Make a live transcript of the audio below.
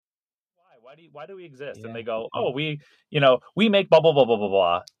why do we exist? And they go, oh, we make blah blah blah blah blah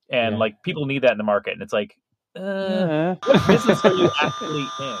blah, and like people need that in the market. And it's like, what business are you actually in?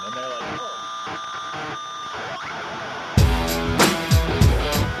 And they're like, oh.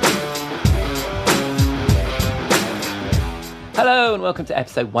 Hello and welcome to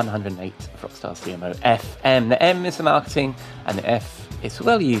episode 108 of Rockstar CMO FM. The M is for marketing and the F is for,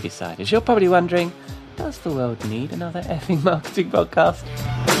 well, you decide. As you're probably wondering, does the world need another effing marketing podcast?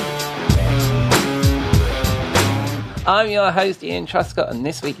 I'm your host, Ian Truscott, and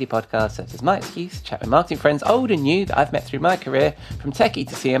this weekly podcast serves as my excuse to chat with marketing friends, old and new, that I've met through my career, from techie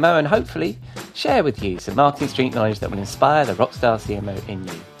to CMO, and hopefully share with you some marketing street knowledge that will inspire the Rockstar CMO in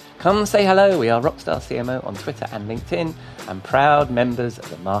you. Come say hello. We are Rockstar CMO on Twitter and LinkedIn, and proud members of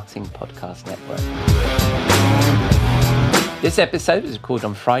the Marketing Podcast Network. This episode is recorded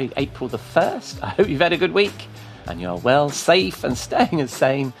on Friday, April the 1st. I hope you've had a good week and you're well, safe, and staying as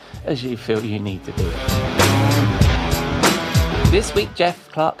sane as you feel you need to be. This week,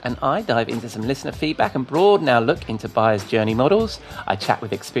 Jeff Clark and I dive into some listener feedback and broaden our look into buyer's journey models. I chat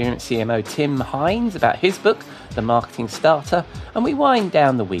with experienced CMO Tim Hines about his book, The Marketing Starter, and we wind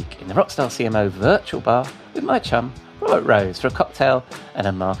down the week in the Rockstar CMO virtual bar with my chum, Robert Rose, for a cocktail and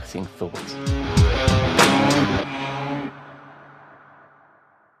a marketing thought.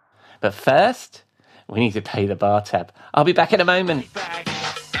 But first, we need to pay the bar tab. I'll be back in a moment.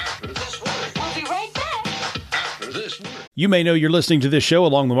 You may know you're listening to this show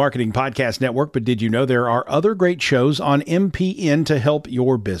along the Marketing Podcast Network, but did you know there are other great shows on MPN to help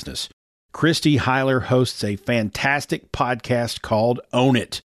your business? Christy Heiler hosts a fantastic podcast called Own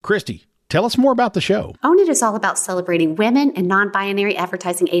It. Christy, tell us more about the show. Own It is all about celebrating women and non-binary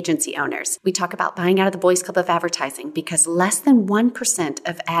advertising agency owners. We talk about buying out of the Boys Club of Advertising because less than 1%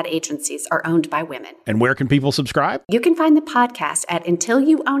 of ad agencies are owned by women. And where can people subscribe? You can find the podcast at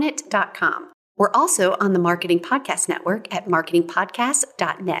untilyouownit.com. We're also on the Marketing Podcast Network at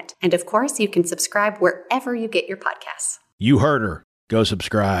marketingpodcast.net. And of course, you can subscribe wherever you get your podcasts. You heard her. Go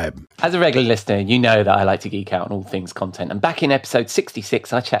subscribe. As a regular listener, you know that I like to geek out on all things content. And back in episode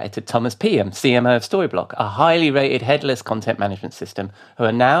 66, I chatted to Thomas Peam, CMO of Storyblock, a highly rated headless content management system, who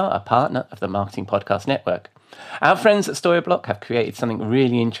are now a partner of the Marketing Podcast Network. Our friends at Storyblock have created something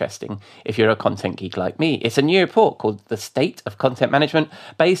really interesting if you're a content geek like me. It's a new report called The State of Content Management,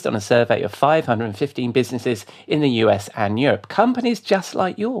 based on a survey of 515 businesses in the US and Europe, companies just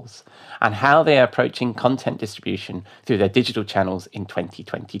like yours, and how they are approaching content distribution through their digital channels in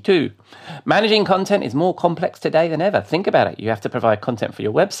 2022. Managing content is more complex today than ever. Think about it. You have to provide content for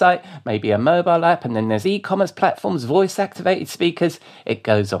your website, maybe a mobile app, and then there's e-commerce platforms, voice-activated speakers. It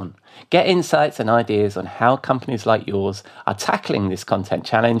goes on. Get insights and ideas on how companies like yours are tackling this content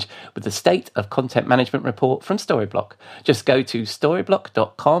challenge with the State of Content Management report from Storyblock. Just go to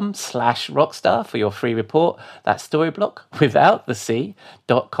storyblock.com/rockstar for your free report. That's Storyblock without the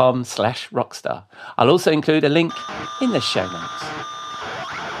C.com/rockstar. I'll also include a link in the show notes.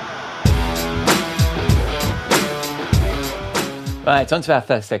 Right, on to our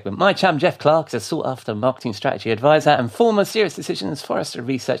first segment. My chum, Jeff Clark, is a sought-after marketing strategy advisor and former Serious Decisions Forrester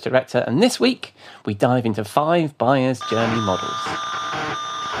Research Director. And this week, we dive into 5 buyer's journey models.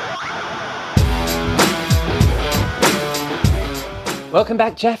 Welcome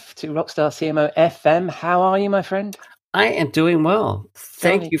back, Jeff, to Rockstar CMO FM. How are you, my friend? I am doing well.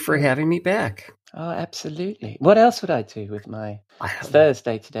 Thank you for having me back. Oh, absolutely. What else would I do with my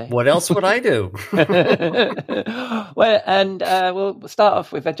Thursday today? What else would I do? Well, and we'll start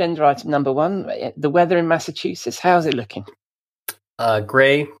off with agenda item number 1, the weather in Massachusetts. How's it looking?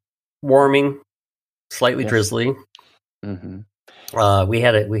 Gray, warming, slightly drizzly. Mm-hmm. We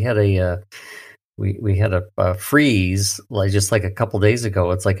had a freeze just like a couple days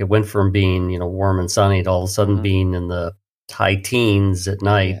ago. It's like it went from being warm and sunny to all of a sudden being in the high teens at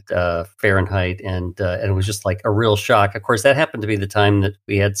night, Fahrenheit, and it was just like a real shock. Of course, that happened to be the time that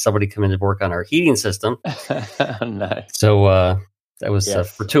we had somebody come in to work on our heating system. Oh, no. So that was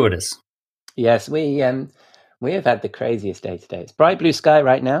fortuitous. Yes, we have had the craziest day today. It's bright blue sky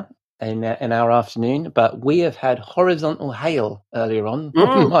right now in our afternoon, but we have had horizontal hail earlier on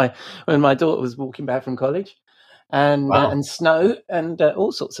when my daughter was walking back from college. And snow and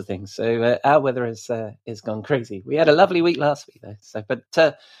all sorts of things. So our weather has gone crazy. We had a lovely week last week, though. So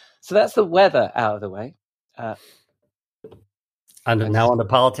that's the weather out of the way. And now on to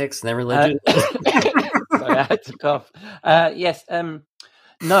politics and then religion. Sorry, I had to cough. Yes.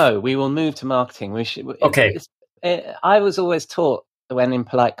 No, we will move to marketing. We should. Okay. I was always taught that when in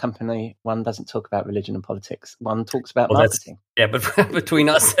polite company, one doesn't talk about religion and politics. One talks about marketing. But between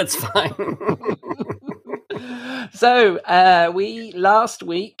us, that's fine. So last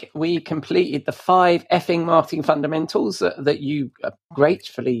week we completed the 5 effing marketing fundamentals that you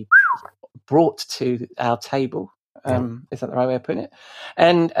gratefully brought to our table. Is that the right way of putting it?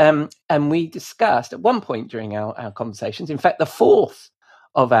 And we discussed at one point during our conversations, in fact, the 4th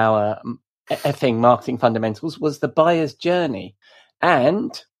of our effing marketing fundamentals was the buyer's journey.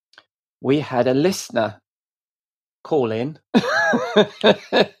 And we had a listener call in,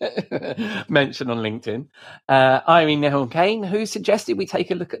 mention on LinkedIn, Irene Nehel Kane, who suggested we take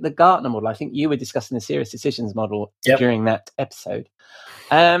a look at the Gartner model. I think you were discussing the serious decisions model during that episode.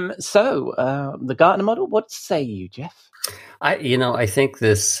 So the Gartner model, what say you, Jeff? I think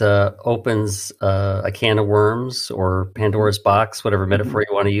this opens a can of worms or Pandora's box, whatever metaphor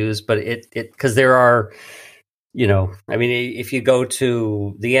you want to use. But it because there are, if you go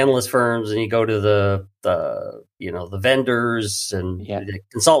to the analyst firms and you go to the vendors and the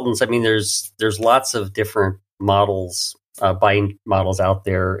consultants, there's lots of different models, buying models out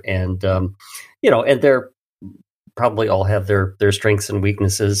there, and and they're probably all have their strengths and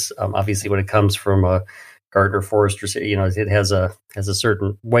weaknesses. Obviously, when it comes from a Gartner, Forrester, it has a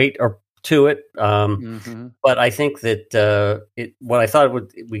certain weight to it. But I think that what I thought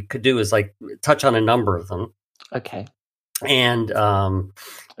we could do is like touch on a number of them. Okay. And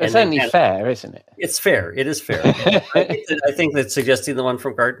it's only fair, isn't it? It's fair. It is fair. I think that suggesting the one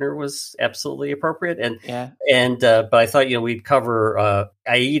from Gartner was absolutely appropriate. But I thought we'd cover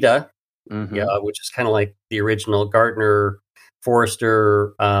AIDA, which is kind of like the original Gartner,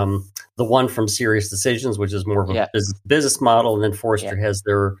 Forrester, the one from Serious Decisions, which is more of a business model, and then Forrester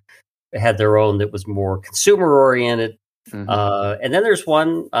had their own that was more consumer oriented. And then there's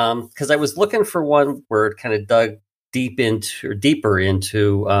one because I was looking for one where it kind of dug deeper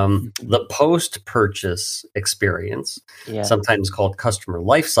into the post-purchase experience, sometimes called customer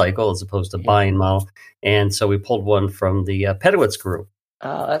life cycle as opposed to buying model. And so we pulled one from the Pedowitz group.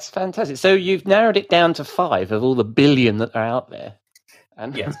 Oh, that's fantastic. So you've narrowed it down to 5 of all the billion that are out there.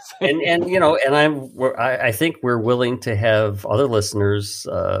 Yes. I think we're willing to have other listeners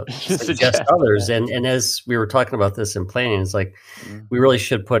suggest others. And as we were talking about this in planning, it's like we really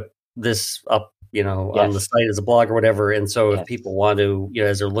should put this up, on the site as a blog or whatever. And so if people want to,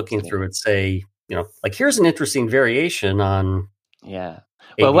 as they're looking through it, say, like here's an interesting variation on. Yeah.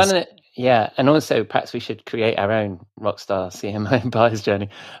 Well, and also perhaps we should create our own Rockstar CMO buyer's journey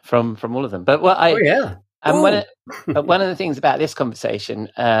from all of them. But one of the things about this conversation,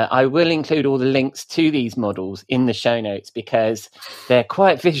 I will include all the links to these models in the show notes because they're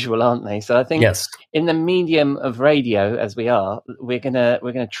quite visual, aren't they? So I think in the medium of radio, as we are, we're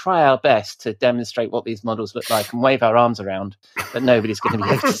gonna try our best to demonstrate what these models look like and wave our arms around, but nobody's going to be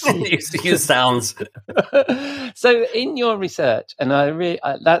able to see. Use sounds. So in your research, and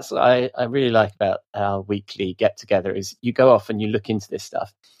that's what I really like about our weekly get together is you go off and you look into this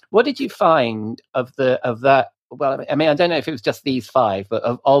stuff. What did you find of that? Well, I don't know if it was just these 5, but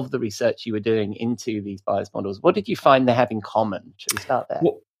of the research you were doing into these buyers models, what did you find they have in common? Should we start there?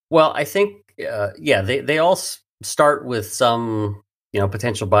 Well, I think, they all start with some,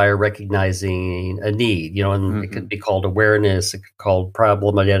 potential buyer recognizing a need, and it could be called awareness, it could be called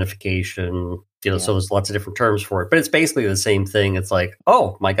problem identification, so there's lots of different terms for it, but it's basically the same thing. It's like,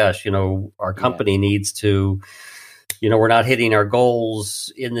 oh my gosh, our company needs to, we're not hitting our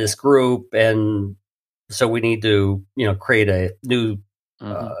goals in this group. And so we need to, create a new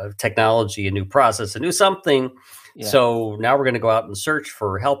technology, a new process, a new something. Yeah. So now we're going to go out and search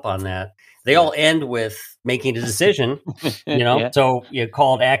for help on that. They all end with making a decision, So you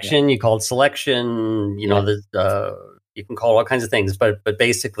called action, you called selection, you can call all kinds of things, but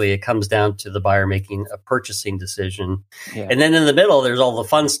basically it comes down to the buyer making a purchasing decision. Yeah. And then in the middle, there's all the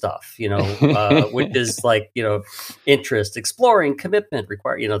fun stuff, which is like, interest, exploring, commitment,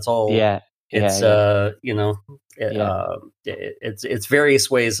 it's all, it's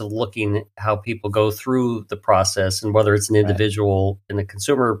various ways of looking how people go through the process, and whether it's an individual in a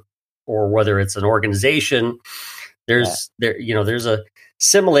consumer or whether it's an organization, there's a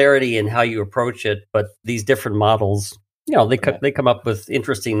similarity in how you approach it, but these different models, they come up with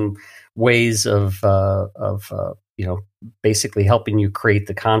interesting ways of basically helping you create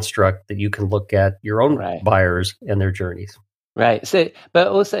the construct that you can look at your own buyers and their journeys. Right. So, but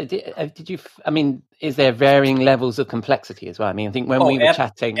also, did you? Is there varying levels of complexity as well? I think when we were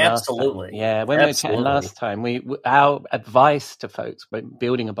chatting, absolutely, we were chatting last time, our advice to folks when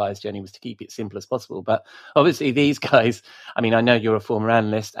building a buyer's journey was to keep it simple as possible. But obviously, these guys. I know you're a former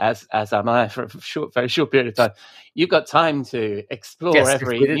analyst, as am I, for a very short period of time. You've got time to explore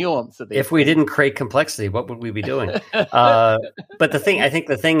every nuance of these. If we didn't create complexity, what would we be doing? But I think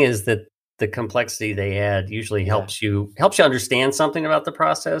the thing is that the complexity they add usually helps you understand something about the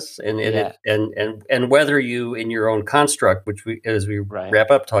process, and whether you in your own construct, which as we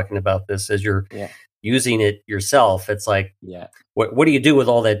wrap up talking about this, as you're using it yourself, it's like, what do you do with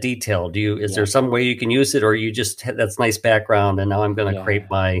all that detail? Is there some way you can use it, or you just that's nice background, and now I'm going to create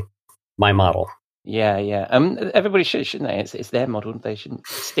my model? Yeah. Everybody should, shouldn't they? It's their model. They shouldn't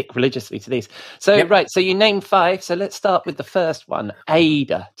stick religiously to these. So, right. So you named 5. So let's start with the first one,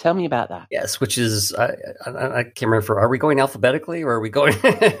 Ada. Tell me about that. Yes, which is, I can't remember. Are we going alphabetically, or are we going,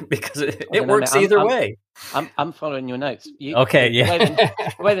 because it works either way. I'm following your notes. Okay,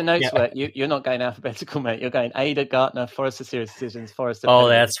 The way the notes work, you're not going alphabetical, mate. You're going Ada, Gartner, Forrester Series Decisions, Forrester. Oh,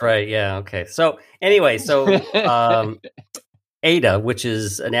 that's right. Yeah. Okay. So anyway, ADA, which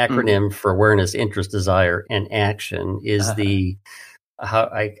is an acronym for awareness, interest, desire, and action, is how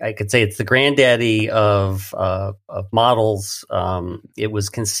I could say it's the granddaddy of models. It was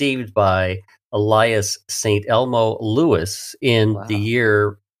conceived by Elias St. Elmo Lewis in the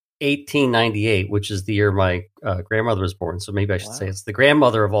year 1898, which is the year my grandmother was born. So maybe I should say it's the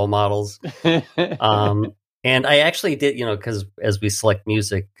grandmother of all models. And I actually did, because as we select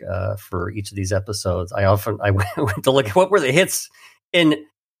music for each of these episodes, I went to look at what were the hits in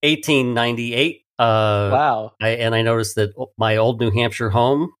 1898. Wow! And I noticed that my old New Hampshire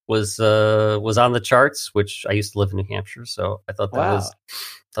home was on the charts, which I used to live in New Hampshire, so I thought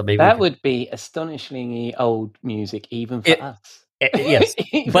that would be astonishingly old music, even for us. Yes,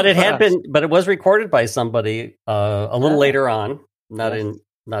 but it was recorded by somebody a little later on, not in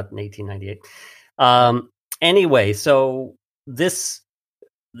 1898. Anyway, so this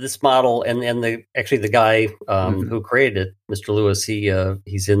model and the guy who created it, Mr. Lewis,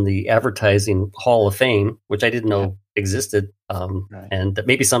 he's in the Advertising Hall of Fame, which I didn't know existed, and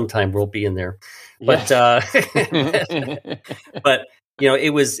maybe sometime we'll be in there. But but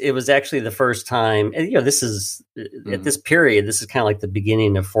it was actually the first time, and this is at this period, this is kind of like the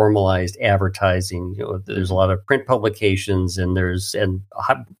beginning of formalized advertising. There's a lot of print publications, and there's a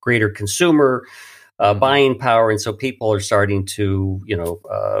greater consumer buying power, and so people are starting to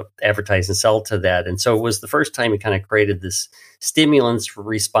advertise and sell to that. And so it was the first time he kind of created this stimulants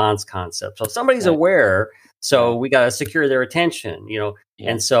response concept. So if somebody's aware, so we got to secure their attention,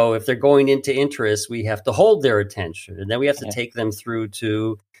 and so if they're going into interest, we have to hold their attention, and then we have to take them through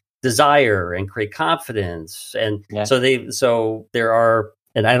to desire and create confidence. And so there are,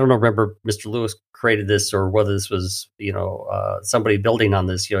 and I don't remember Mr. Lewis created this or whether this was, somebody building on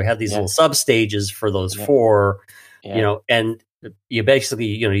this, had these little sub stages for those 4, and you basically,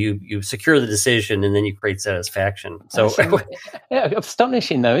 you secure the decision and then you create satisfaction. So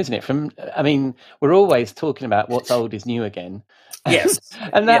astonishing though, isn't it? We're always talking about what's old is new again. Yes.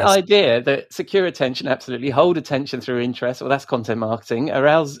 And that idea that secure attention, absolutely, hold attention through interest, well, that's content marketing,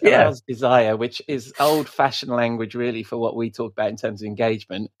 arouse desire, which is old fashioned language really for what we talk about in terms of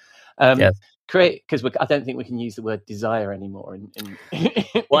engagement. Create, because I don't think we can use the word desire anymore.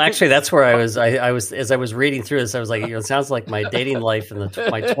 Well, actually, that's where I was as I was reading through this, I was like, it sounds like my dating life in my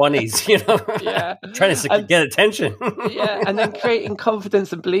 20s, trying to get attention. And then creating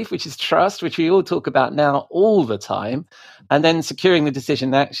confidence and belief, which is trust, which we all talk about now all the time, and then securing the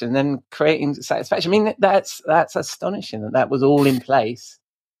decision and action, and then creating satisfaction. That's astonishing that was all in place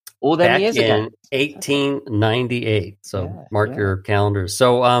all them years ago. 1898. So mark your calendars.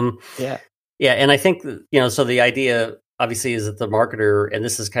 So and I think so the idea obviously is that the marketer, and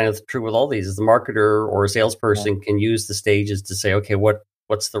this is kind of true with all these, is the marketer or a salesperson can use the stages to say, okay,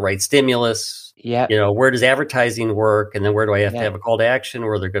 what's the right stimulus? Where does advertising work, and then where do I have to have a call to action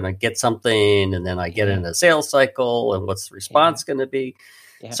where they're going to get something, and then I get in a sales cycle, and what's the response going to be?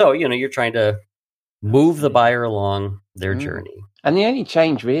 So you're trying to move the buyer along their journey. And the only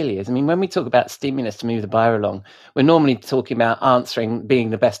change really is, when we talk about stimulus to move the buyer along, we're normally talking about being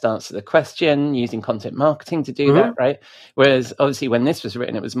the best answer to the question, using content marketing to do that, right? Whereas obviously when this was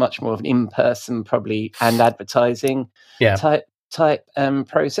written, it was much more of an in-person probably and advertising type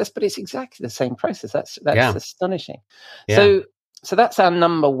process, but it's exactly the same process. That's astonishing. So that's our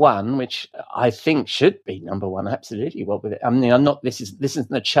number 1, which I think should be number 1. Absolutely. What with it? I'm not. This isn't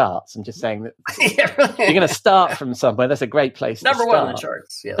the charts. I'm just saying that you're going to start from somewhere. That's a great place. Number to start. 1 on the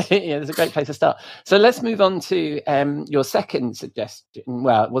charts. Yes. That's a great place to start. So let's move on to your second suggestion.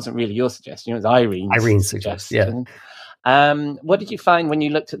 Well, it wasn't really your suggestion. It was Irene's suggestion. Yeah. What did you find when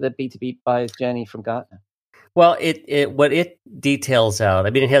you looked at the B2B buyer's journey from Gartner? Well, what it details out,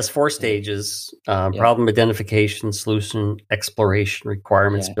 it has 4 stages: problem identification, solution exploration,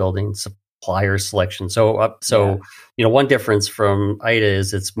 requirements building, supplier selection. So one difference from IDA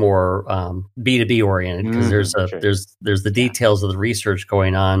is it's more B2B oriented, because there's the details of the research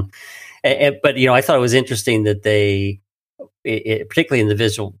going on, But I thought it was interesting that particularly in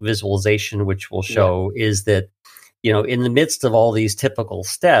the visualization, which will show, is that in the midst of all these typical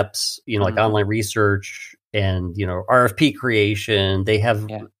steps, like online research and RFP creation, they have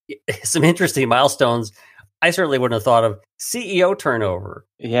some interesting milestones. I certainly wouldn't have thought of CEO turnover.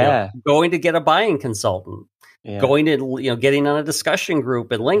 Going to get a buying consultant. Going to getting on a discussion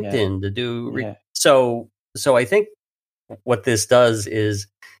group at LinkedIn to do. So I think what this does is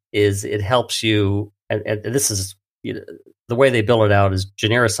it helps you, and this is the way they build it out is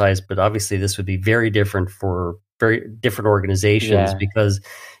genericized, but obviously this would be very different for very different organizations because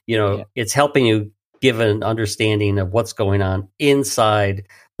it's helping you give an understanding of what's going on inside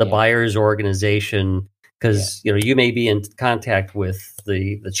the buyer's organization, because you may be in contact with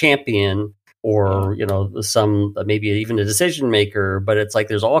the champion or some maybe even a decision maker, but it's like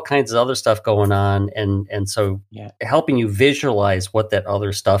there's all kinds of other stuff going on, and so helping you visualize what that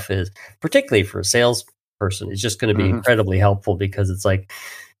other stuff is, particularly for a salesperson, is just going to be incredibly helpful, because it's like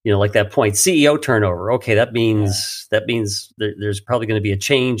like that point, CEO turnover. Okay, that means there's probably going to be a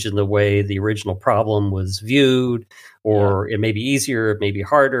change in the way the original problem was viewed, or it may be easier, it may be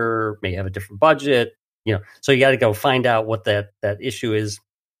harder, may have a different budget. So you got to go find out what that issue is.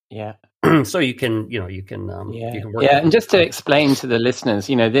 So you can work. And just to explain to the listeners,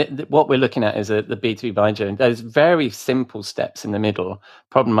 what we're looking at is the B2B buying journey. Those very simple steps in the middle: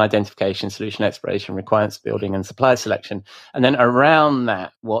 problem identification, solution exploration, requirements building, and supplier selection. And then around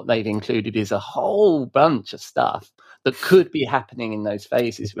that, what they've included is a whole bunch of stuff that could be happening in those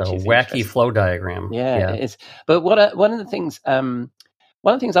phases, which is wacky flow diagram. It is. But one of the things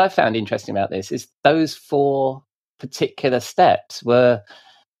I found interesting about this is those 4 particular steps were,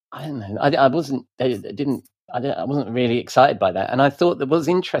 I don't know. I wasn't really excited by that, and I thought that was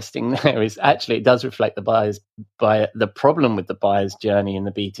interesting there is actually it does reflect the problem with the buyer's journey in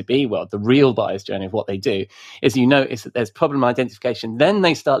the B2B world. The real buyer's journey of what they do is you notice that there's problem identification, then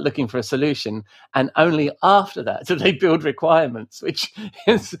they start looking for a solution, and only after that do they build requirements, which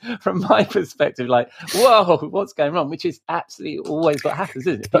is, from my perspective, like, whoa, what's going wrong? Which is absolutely always what happens,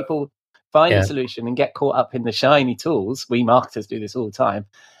 isn't it? People find a solution and get caught up in the shiny tools. We marketers do this all the time.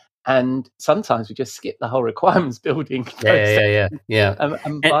 And sometimes we just skip the whole requirements building process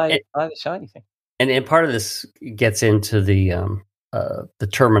and buy the shiny thing. And part of this gets into the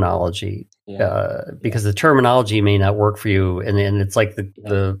terminology, because the terminology may not work for you, and it's like I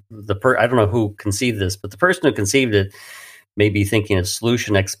don't know who conceived this, but the person who conceived it may be thinking of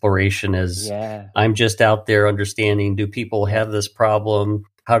solution exploration as I'm just out there understanding, do people have this problem?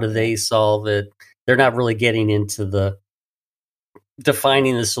 How do they solve it? They're not really getting into the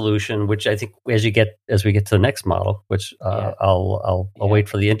defining the solution, which I think as we get to the next model, which I'll wait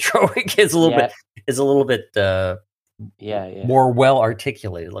for the intro. It's a little bit more well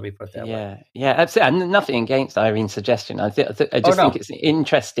articulated. Let me put it that way. Absolutely. And nothing against Irene's suggestion. I just think it's an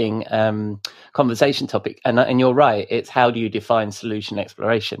interesting conversation topic. And you're right. It's how do you define solution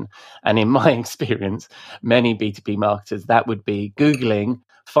exploration? And in my experience, many B2B marketers, that would be Googling,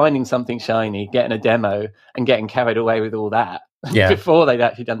 finding something shiny, getting a demo, and getting carried away with all that. Before they'd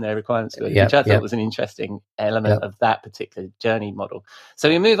actually done their requirements, which I thought was an interesting element of that particular journey model. So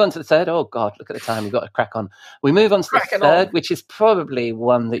we move on to the third. Oh God, look at the time. We've got to crack on. We move on to the third, which is probably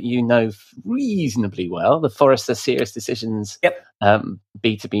one that you know reasonably well, the Forrester Serious Decisions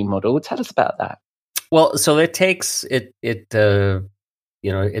B2B model. Tell us about that. Well, so it takes it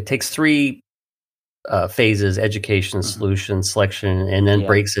takes 3 phases: education, solution, selection, and then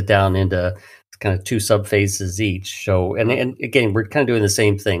breaks it down into kind of 2 sub phases each. So, and again, we're kind of doing the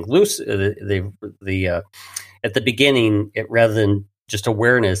same thing. Loose, at the beginning, rather than just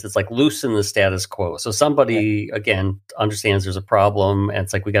awareness, it's like loosen the status quo. So somebody again understands there's a problem, and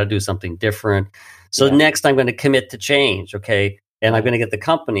it's like we got to do something different. So next, I'm going to commit to change. Okay. And I'm going to get the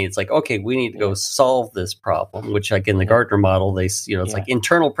company. It's like, okay, we need to go solve this problem, which like in the Gartner model, it's like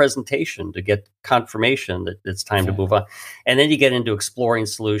internal presentation to get confirmation that it's time to move on. And then you get into exploring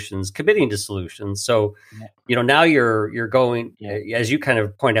solutions, committing to solutions. So, now you're going, as you kind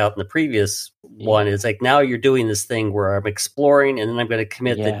of point out in the previous one, is like, now you're doing this thing where I'm exploring, and then I'm going to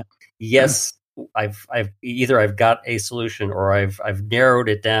commit that, yes, I've got a solution, or I've narrowed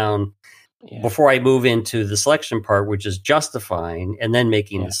it down. Before I move into the selection part, which is justifying and then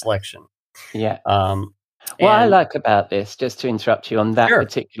making the selection. What I like about this, just to interrupt you on that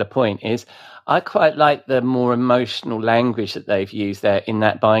particular point, is I quite like the more emotional language that they've used there in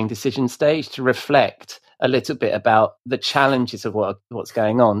that buying decision stage to reflect a little bit about the challenges of what's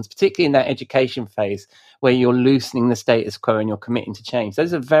going on, particularly in that education phase where you're loosening the status quo and you're committing to change.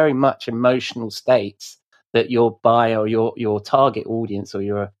 Those are very much emotional states that your buyer or your target audience or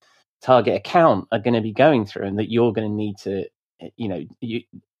your target account are going to be going through, and that you're going to need to,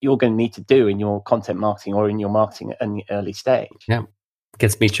 you're going to need to do in your content marketing or in your marketing in the early stage. Yeah,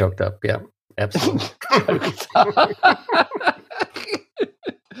 gets me choked up. Yeah, absolutely.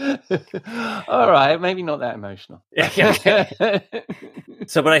 All right, maybe not that emotional.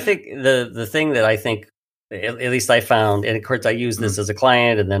 So, but I think the thing that I think, at least I found, and of course I used this as a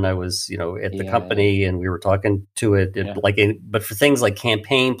client, and then I was, at the company, and we were talking to it, but for things like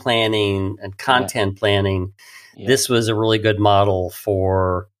campaign planning and content planning, this was a really good model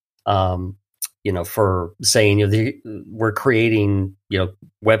for, for saying, we're creating,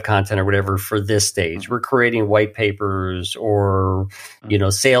 web content or whatever for this stage. We're creating white papers or,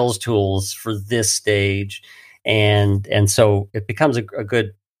 sales tools for this stage. And so it becomes a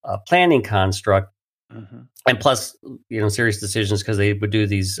good planning construct. And plus, Serious Decisions, because they would do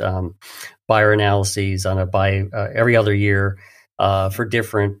these buyer analyses on every other year for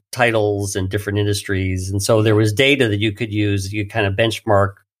different titles and different industries. And so there was data that you could use. You kind of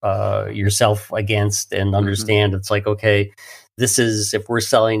benchmark yourself against and understand. It's like, okay, this is, if we're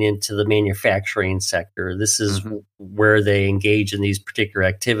selling into the manufacturing sector, this is where they engage in these particular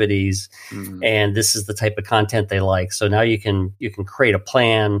activities, and this is the type of content they like. So now you can create a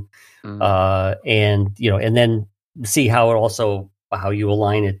plan, and then see how you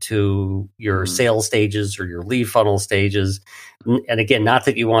align it to your sales stages or your lead funnel stages. And again, not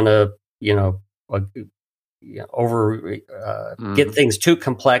that you want to, get things too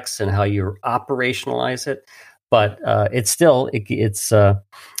complex and how you operationalize it, but it's still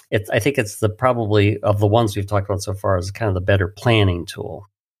I think it's probably of the ones we've talked about so far is kind of the better planning tool.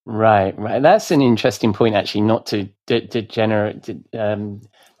 Right. That's an interesting point, actually. Not to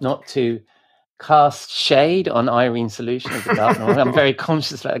not to cast shade on Irene's solution of the Gartner. I'm very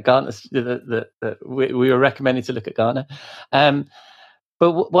conscious about Gartner that we were recommended to look at Gartner.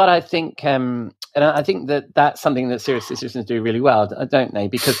 But what I think, and I think that's something that Serious Decisions do really well, don't they?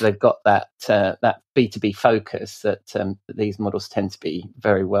 Because they've got that B2B focus that these models tend to be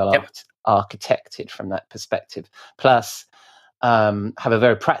very well architected from that perspective. Plus, have a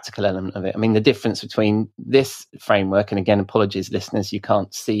very practical element of it. I mean, the difference between this framework, and again, apologies, listeners, you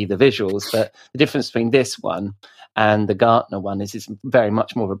can't see the visuals, but the difference between this one and the Gartner one is very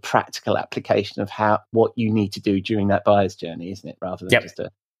much more of a practical application of what you need to do during that buyer's journey, isn't it? Rather than just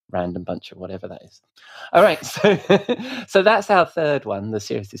a random bunch of whatever that is. All right, so that's our third one, the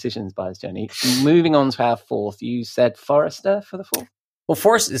Serious Decisions buyer's journey. Moving on to our fourth, you said Forrester for the fourth? Well,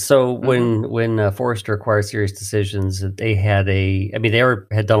 Forrester. So when Forrester acquired Serious Decisions, they had they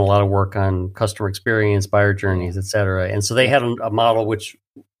had done a lot of work on customer experience, buyer journeys, et cetera, and so they had a model which,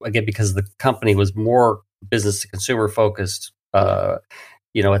 again, because the company was more business to consumer focused, at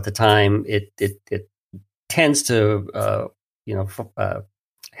the time, it tends to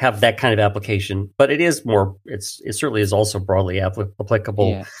have that kind of application, but it certainly is also broadly applicable.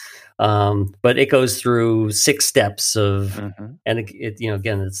 Yeah. But it goes through 6 steps of, and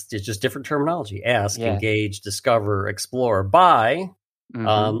again, it's just different terminology: ask, engage, discover, explore, buy,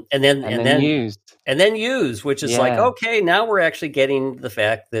 and then use, which is like, okay, now we're actually getting the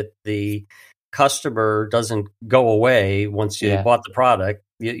fact that the customer doesn't go away once you bought the product.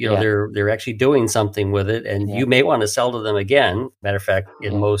 They're actually doing something with it, and you may want to sell to them again. Matter of fact,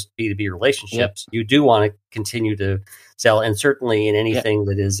 in most B2B relationships, you do want to continue to sell, and certainly in anything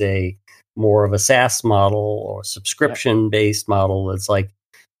that is a more of a SaaS model or subscription based model, it's like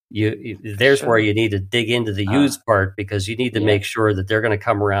there's where you need to dig into the use part, because you need to make sure that they're going to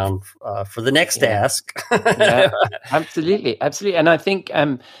come around for the next ask. Absolutely, and I think.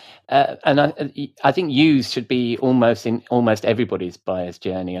 I think use should be in almost everybody's buyer's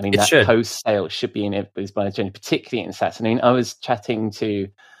journey. I mean, post-sale should be in everybody's buyer's journey, particularly in SaaS. I mean, I was chatting to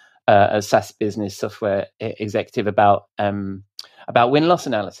a SaaS business software executive about win-loss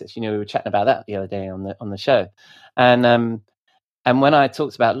analysis. We were chatting about that the other day on the show, and when I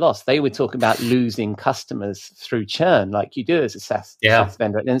talked about loss, they were talking about losing customers through churn, like you do as a SaaS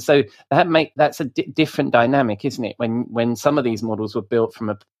vendor. And so that's a different dynamic, isn't it? When some of these models were built from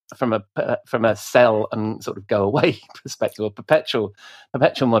a sell and sort of go away perspective, or perpetual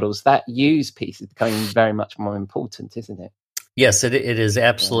models, that use piece is becoming very much more important, isn't it? Yes, it is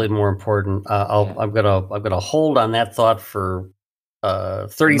absolutely more important. I'm gonna hold on that thought for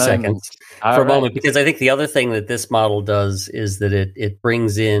 30 seconds for a moment, because I think the other thing that this model does is that it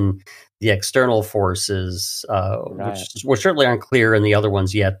brings in the external forces, which certainly aren't clear in the other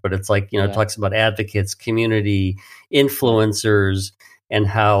ones yet, but it's like, it talks about advocates, community, influencers, and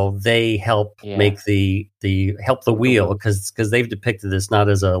how they help make the wheel, because they've depicted this not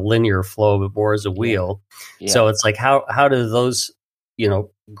as a linear flow, but more as a wheel. So it's like, how do those,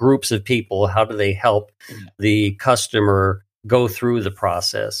 groups of people, how do they help the customer go through the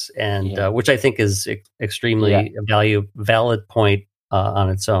process, and which I think is extremely valid point on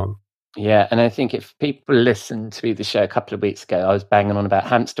its own. Yeah, and I think if people listened to the show a couple of weeks ago, I was banging on about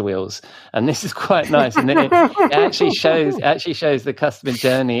hamster wheels, and this is quite nice. And it actually shows the customer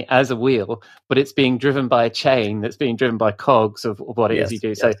journey as a wheel, but it's being driven by a chain that's being driven by cogs of what it is you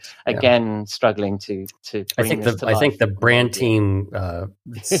do. So again, struggling to bring I think the brand team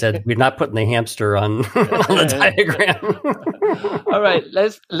said we're not putting the hamster on the diagram. All right,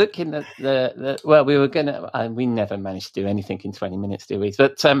 let's look in we never managed to do anything in 20 minutes, do we?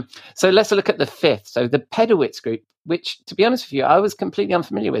 But so let's look at the fifth. So the Pedowitz group, which, to be honest with you, I was completely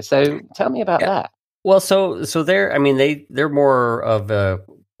unfamiliar with. So tell me about that. Well, so they're more of a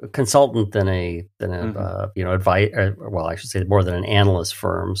consultant than a advice. Well, I should say more than an analyst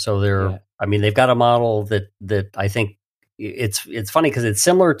firm. So they've got a model that I think it's funny because it's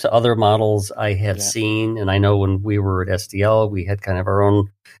similar to other models I have seen, and I know when we were at SDL, we had kind of our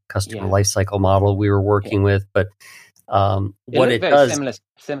own customer lifecycle model we were working with, but. What it does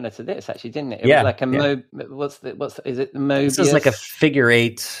similar to this, actually, didn't it? It was like a is it the Mobius? This is like a figure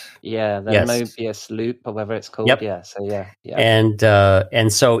 8. Yeah, the Mobius loop, or whatever it's called. Yep. Yeah. So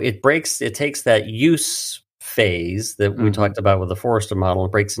and so it takes that use phase that we talked about with the Forrester model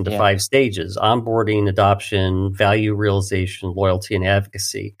and breaks into 5 stages: onboarding, adoption, value realization, loyalty, and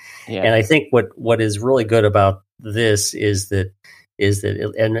advocacy. Yeah. And I think what is really good about this is that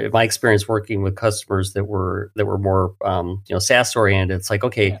and my experience working with customers that were more SaaS oriented, it's like,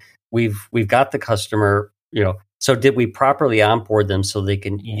 okay, we've got the customer, so did we properly onboard them so they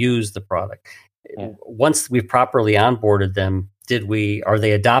can use the product? Once we've properly onboarded them, are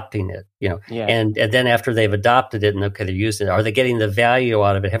they adopting it? And then after they've adopted it and they're using it, are they getting the value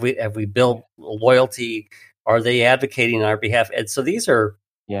out of it? Have we built loyalty? Are they advocating on our behalf? And so these are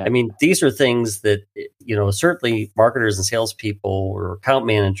these are things that, certainly marketers and salespeople or account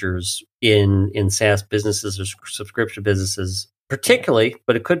managers in SaaS businesses or subscription businesses, particularly,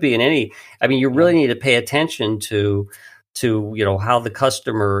 but it could be in any. You really need to pay attention to how the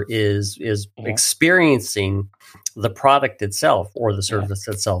customer is experiencing the product itself or the service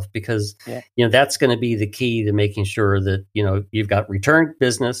itself, because that's going to be the key to making sure that you've got return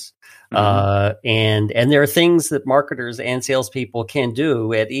business. And there are things that marketers and salespeople can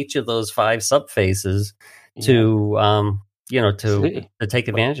do at each of those 5 subphases to take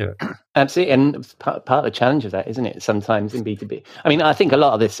advantage of it. Absolutely, and part of the challenge of that, isn't it? Sometimes in B2B, I think a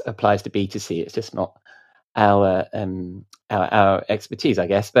lot of this applies to B2C. It's just not our expertise, I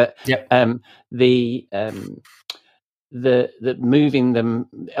guess. But the moving them,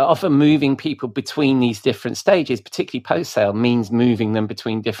 often moving people between these different stages, particularly post-sale, means moving them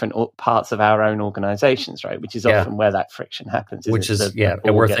between different parts of our own organizations, right? Which is often where that friction happens. Which is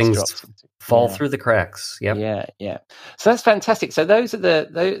where things fall through the cracks. Yeah. So that's fantastic. So those are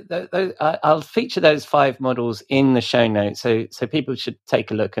those I'll feature those 5 models in the show notes, so people should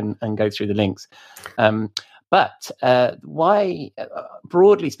take a look and go through the links. But why,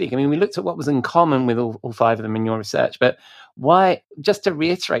 broadly speaking, we looked at what was in common with all 5 of them in your research, but why, just to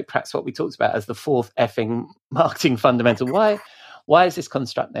reiterate perhaps what we talked about as the 4th effing marketing fundamental, why is this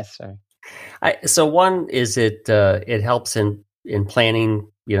construct necessary? So one is it helps in planning,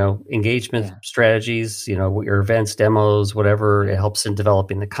 engagement strategies, your events, demos, whatever. It helps in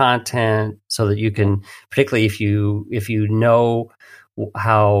developing the content so that you can, particularly if you know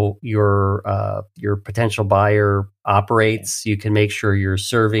how your potential buyer operates, you can make sure you're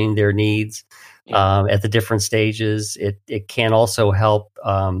serving their needs at the different stages. It can also help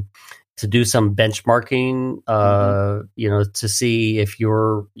to do some benchmarking, to see if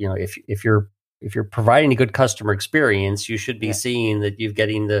you're providing a good customer experience, you should be seeing that you're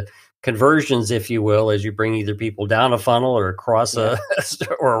getting the conversions, if you will, as you bring either people down a funnel or across or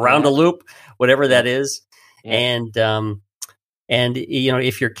around a loop, whatever that is. And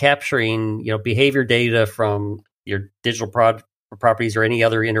if you're capturing, behavior data from your digital properties or any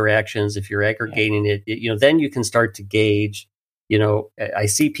other interactions, if you're aggregating it, then you can start to gauge, I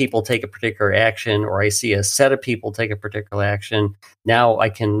see people take a particular action, or I see a set of people take a particular action. Now I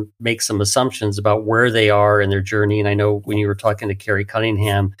can make some assumptions about where they are in their journey. And I know when you were talking to Carrie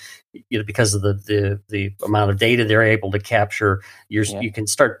Cunningham, because of the amount of data they're able to capture, you can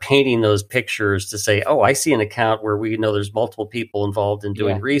start painting those pictures to say, oh, I see an account where we know there's multiple people involved in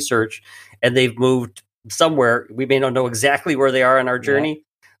doing research, and they've moved somewhere. We may not know exactly where they are in our journey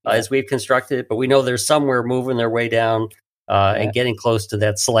as we've constructed it, but we know there's somewhere moving their way down and getting close to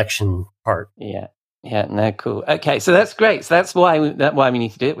that selection part. Yeah. Yeah, no, cool. Okay, so that's great. So that's why we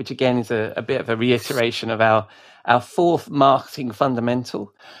need to do it, which again is a bit of a reiteration of our fourth marketing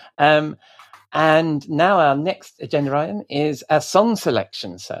fundamental. And now our next agenda item is our song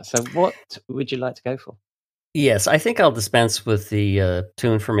selection, sir. So what would you like to go for? Yes, I think I'll dispense with the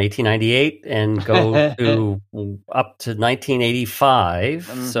tune from 1898 and go to up to 1985.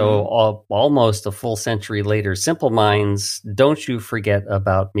 Mm-hmm. So almost a full century later. Simple Minds, Don't You Forget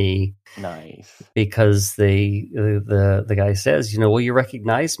About Me. Nice. Because the guy says, will you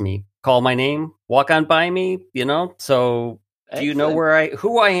recognize me? Call my name, walk on by me, So do you know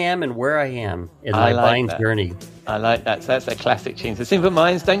who I am and where I am in my blind journey? I like that. So that's a classic tune. So Simple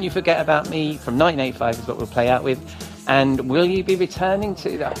Minds, Don't You Forget About Me from 1985 is what we'll play out with. And will you be returning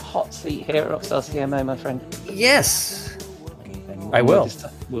to that hot seat here at Rockstar CMO, my friend? Yes, I will.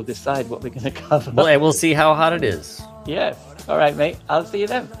 We'll decide what we're going to cover. Well, we'll see how hot it is. Yes. All right, mate. I'll see you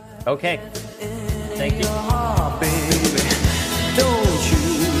then. Okay. Thank you. Don't you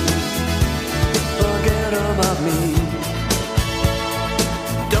forget about me.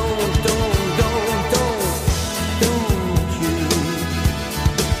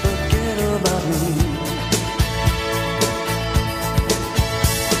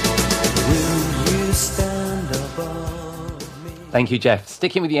 Thank you, Jeff.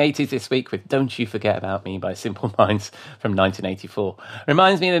 Sticking with the 80s this week with Don't You Forget About Me by Simple Minds from 1984.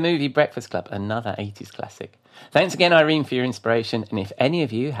 Reminds me of the movie Breakfast Club, another 80s classic. Thanks again, Irene, for your inspiration. And if any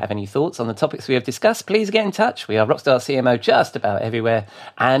of you have any thoughts on the topics we have discussed, please get in touch. We are Rockstar CMO just about everywhere.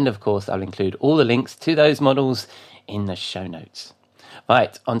 And of course, I'll include all the links to those models in the show notes.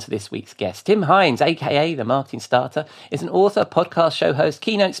 Right, on to this week's guest. Tim Hines, a.k.a. The Marketing Starter, is an author, podcast show host,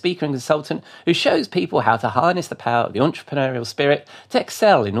 keynote speaker and consultant who shows people how to harness the power of the entrepreneurial spirit to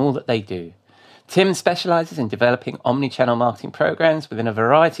excel in all that they do. Tim specializes in developing omni-channel marketing programs within a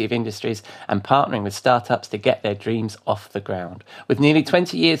variety of industries and partnering with startups to get their dreams off the ground. With nearly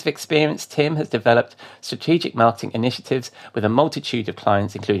 20 years of experience, Tim has developed strategic marketing initiatives with a multitude of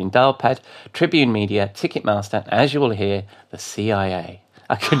clients, including Dialpad, Tribune Media, Ticketmaster, and as you will hear, the CIA.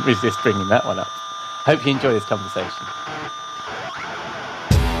 I couldn't resist bringing that one up. Hope you enjoy this conversation.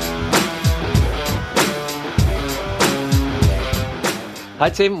 Hi,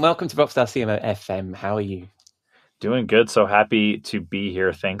 Tim. Welcome to Rockstar CMO FM. How are you? Doing good. So happy to be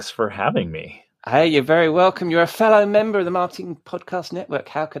here. Thanks for having me. Hey, you're very welcome. You're a fellow member of the Marketing Podcast Network.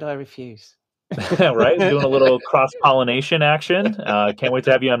 How could I refuse? Right? Doing a little cross-pollination action. Can't wait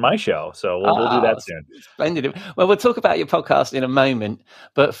to have you on my show. So we'll do that soon. Splendid. Well, we'll talk about your podcast in a moment.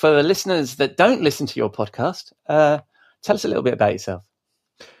 But for the listeners that don't listen to your podcast, tell us a little bit about yourself.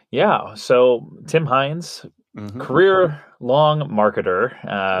 Yeah. So Tim Hines, career-long marketer.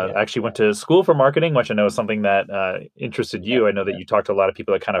 Actually went to school for marketing, which I know is something that interested you. I know that you talked to a lot of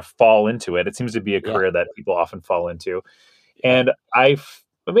people that kind of fall into it. It seems to be a career that people often fall into. And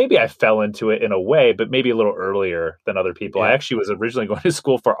maybe I fell into it in a way, but maybe a little earlier than other people. I actually was originally going to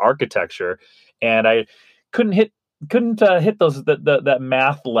school for architecture, and I couldn't hit those that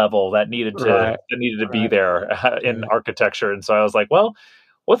math level that needed to be there in architecture. And so I was like, well,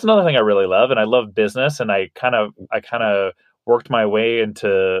 what's another thing I really love? And I love business, and I kind of worked my way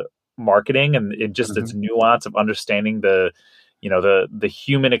into marketing and its nuance of understanding the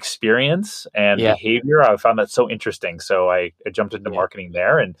human experience and behavior. I found that so interesting. So I jumped into marketing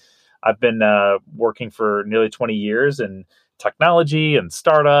there, and I've been working for nearly 20 years in technology and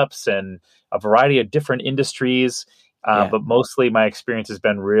startups and a variety of different industries. But mostly my experience has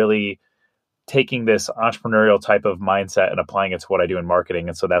been really taking this entrepreneurial type of mindset and applying it to what I do in marketing.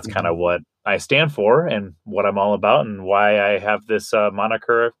 And so that's kind of what I stand for and what I'm all about, and why I have this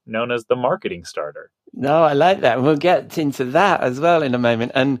moniker known as the Marketing Starter. No, I like that. We'll get into that as well in a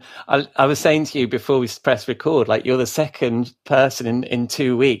moment. And I was saying to you before we press record, like, you're the second person in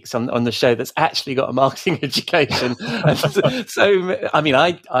 2 weeks on the show that's actually got a marketing education. So, I mean,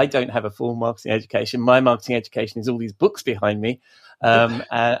 I don't have a full marketing education. My marketing education is all these books behind me.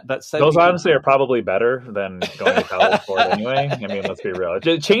 But those honestly are probably better than going to college for it anyway. I mean, let's be real.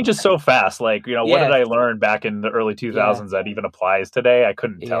 It changes so fast. Like, what did I learn back in the early 2000s that even applies today? I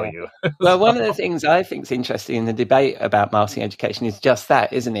couldn't tell you. Well, one of the things I think is interesting in the debate about marketing education is just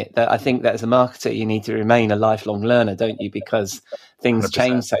that, isn't it? That I think that as a marketer, you need to remain a lifelong learner, don't you? Because things 100%.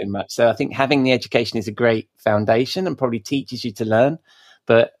 Change so much. So I think having the education is a great foundation and probably teaches you to learn.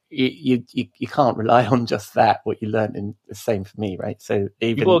 But you can't rely on just that. What you learned, in the same for me, right? So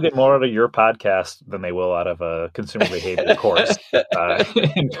people will get more out of your podcast than they will out of a consumer behavior course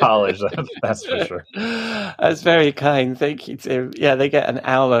in college. That's for sure. That's very kind. Thank you, Tim. Yeah, they get an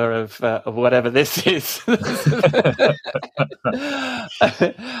hour of whatever this is.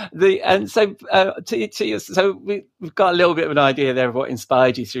 So we've got a little bit of an idea there of what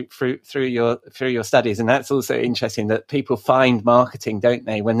inspired you through your studies, and that's also interesting that people find marketing, don't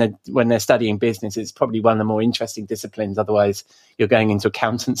they, when they're studying business? It's probably one of the more interesting disciplines. Otherwise, you're going into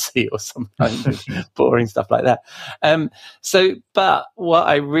accountancy or some kind of boring stuff like that. But what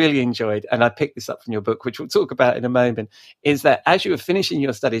I really enjoyed, and I picked this up from your book, which we'll talk about in a moment, is that as you were finishing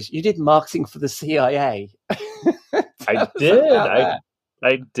your studies, you did marketing for the CIA.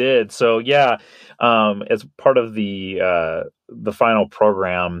 I did. So yeah, as part of the final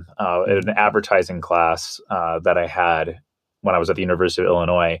program, an advertising class that I had when I was at the University of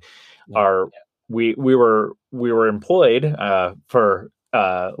Illinois, we were employed for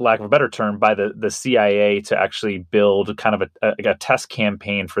lack of a better term by the CIA to actually build kind of a test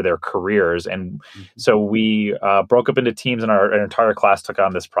campaign for their careers, and so we broke up into teams, and our entire class took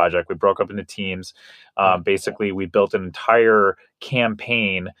on this project. We broke up into teams. Basically, we built an entire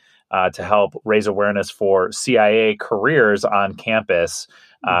campaign to help raise awareness for CIA careers on campus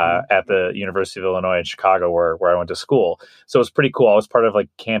at the University of Illinois in Chicago, where I went to school. So it was pretty cool. I was part of like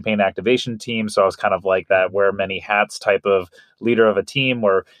campaign activation team. So I was kind of like that wear many hats type of leader of a team,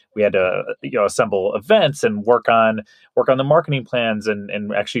 where we had to assemble events and work on the marketing plans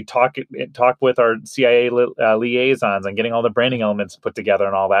and actually talk with our CIA liaisons and getting all the branding elements put together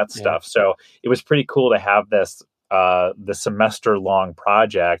and all that stuff. So it was pretty cool to have this the semester long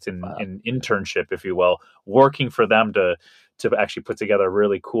project and internship, if you will, working for them to actually put together a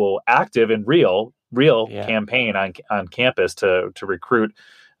really cool, active and real campaign on campus to recruit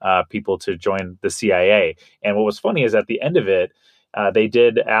people to join the CIA. And what was funny is at the end of it, they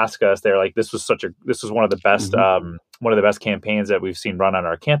did ask us. They're like, "This was one of the best one of the best campaigns that we've seen run on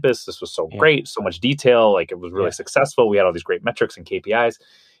our campus. This was so great, so much detail. Like it was really successful. We had all these great metrics and KPIs."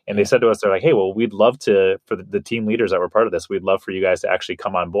 And they said to us, they're like, "Hey, well, we'd love to, for the team leaders that were part of this, we'd love for you guys to actually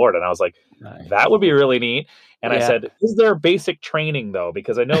come on board." And I was like, that would be really neat. And I said, "Is there basic training though?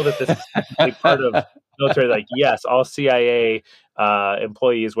 Because I know that this is technically part of military." Like, yes, all CIA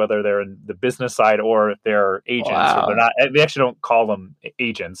employees, whether they're in the business side or if they're agents, or they're not, they actually don't call them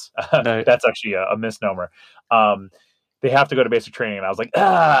agents. No. That's actually a misnomer. They have to go to basic training. And I was like,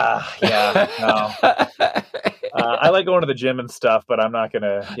 no. I like going to the gym and stuff, but I'm not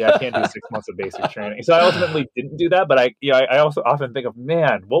gonna. I can't do 6 months of basic training. So I ultimately didn't do that. But I also often think of,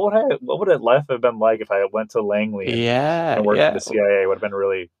 man, what would life have been like if I went to Langley and worked for the CIA? It would have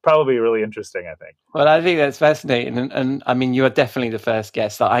been probably really interesting, I think. Well, I think that's fascinating, and I mean, you are definitely the first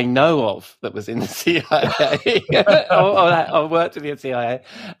guest that I know of that was in the CIA or worked in the CIA.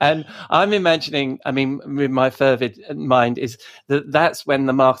 And I'm imagining, I mean, with my fervid mind, is that's when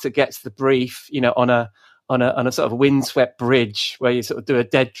the marketer gets the brief, on a sort of windswept bridge where you sort of do a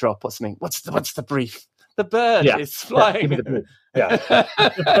dead drop or something. What's the brief? The bird is flying. Give me the brief.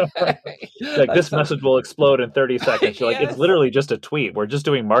 Like, this message will explode in 30 seconds. You're like, it's literally just a tweet. We're just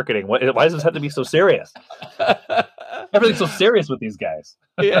doing marketing. Why does this have to be so serious? Everything's so serious with these guys.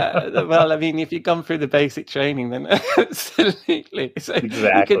 Well, I mean, if you've gone through the basic training, then absolutely. So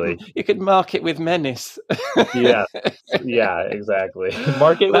exactly. You could mark it with menace. Yeah, exactly.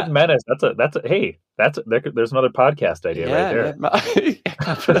 Mark it with menace. There's another podcast idea right there.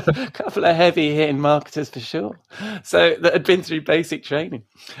 A couple of heavy hitting marketers for sure. So that had been through basic training.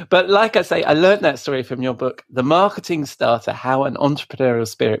 But like I say, I learned that story from your book, The Marketing Starter: How an Entrepreneurial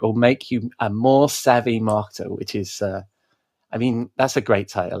Spirit Will Make You a More Savvy Marketer, which is, I mean, that's a great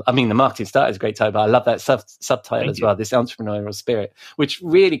title. I mean, The Marketing Starter is a great title, but I love that subtitle as well, this entrepreneurial spirit, which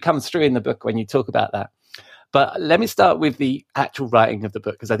really comes through in the book when you talk about that. But let me start with the actual writing of the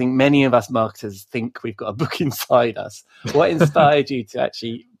book, because I think many of us marketers think we've got a book inside us. What inspired you to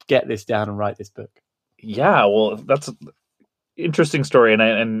actually get this down and write this book? Yeah, well, that's an interesting story.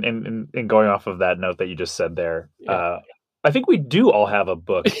 And going off of that note that you just said there, I think we do all have a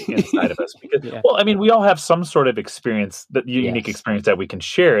book inside of us because, well, I mean, we all have some sort of experience, that unique experience that we can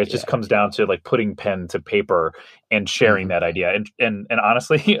share. It just comes down to like putting pen to paper and sharing that idea. And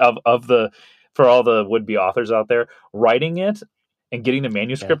honestly, for all the would-be authors out there, writing it and getting the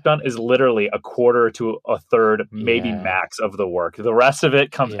manuscript done is literally a quarter to a third, maybe max of the work. The rest of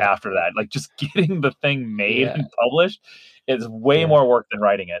it comes after that. Like just getting the thing made and published is way more work than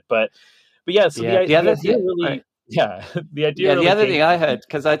writing it. But yeah, so the idea really... Yeah, the idea. Yeah, really the other came thing I heard,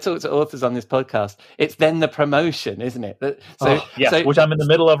 because I talk to authors on this podcast, it's then the promotion, isn't it? Yes, which I'm in the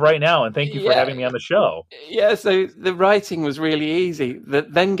middle of right now, and thank you for yeah, having me on the show. Yeah, so the writing was really easy.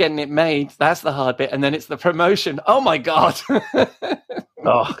 Then getting it made, that's the hard bit, and then it's the promotion. Oh my God.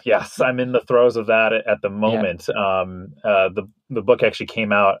 Oh yes, I'm in the throes of that at the moment. Yeah. The book actually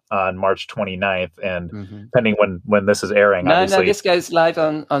came out on March 29th, and depending when this is airing, no, obviously. No, this goes live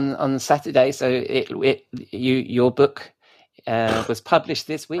on Saturday. So your book was published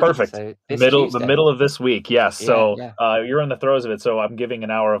this week. Perfect. So the middle of this week. Yes. Yeah, so you're in the throes of it. So I'm giving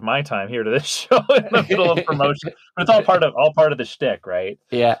an hour of my time here to this show in the middle of promotion. But it's all part of the shtick, right?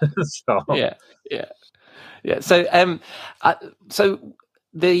 Yeah. So. Yeah. So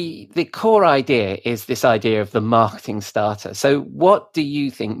the core idea is this idea of the marketing starter. So what do you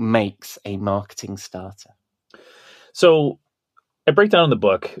think makes a marketing starter? So I break down in the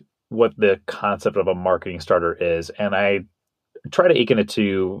book what the concept of a marketing starter is, and I try to eke it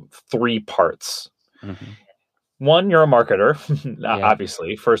into 3 parts. One, you're a marketer,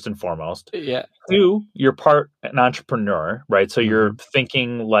 obviously, first and foremost. Yeah. 2, you're part an entrepreneur, right? So you're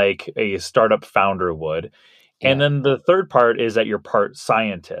thinking like a startup founder would. And then the third part is that you're part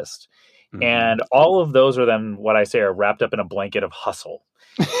scientist. And all of those are then what I say are wrapped up in a blanket of hustle.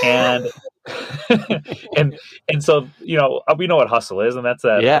 And and so, we know what hustle is, and that's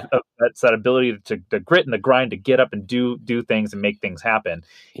that ability to grit and the grind to get up and do things and make things happen.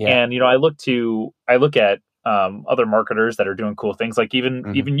 And I look at other marketers that are doing cool things, like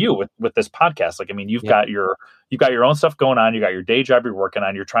even you with this podcast. Like, I mean, you've got your own stuff going on. You got your day job you're working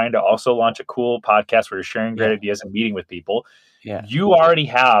on. You're trying to also launch a cool podcast where you're sharing great ideas and meeting with people. You already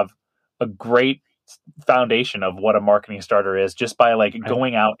have a great foundation of what a marketing starter is just by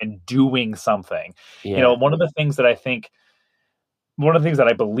going out and doing something. One of the things that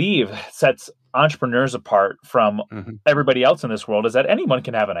I believe sets entrepreneurs apart from everybody else in this world is that anyone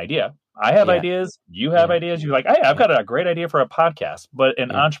can have an idea. I have ideas. You have ideas. You're like, hey, I've got a great idea for a podcast. But an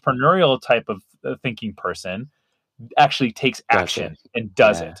entrepreneurial type of thinking person actually takes action and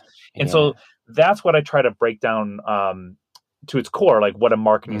does it. And so that's what I try to break down to its core, like what a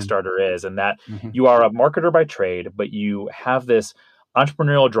marketing starter is, and that you are a marketer by trade, but you have this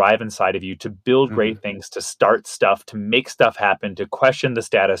entrepreneurial drive inside of you to build great things, to start stuff, to make stuff happen, to question the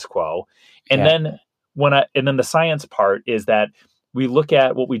status quo. And then the science part is that we look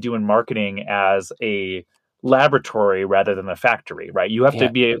at what we do in marketing as a laboratory rather than a factory, right? You have to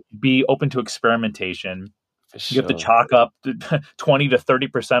be open to experimentation. You have to chalk up 20 to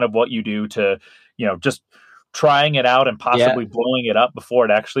 30% of what you do to, just trying it out and possibly blowing it up before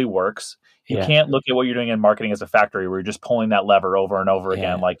it actually works. You can't look at what you're doing in marketing as a factory where you're just pulling that lever over and over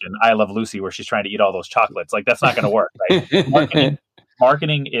again, like in I Love Lucy, where she's trying to eat all those chocolates. Like, that's not going to work, right?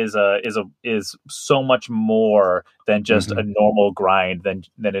 Marketing is so much more than just a normal grind than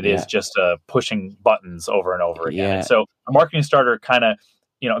it is just pushing buttons over and over again. And so a marketing starter kind of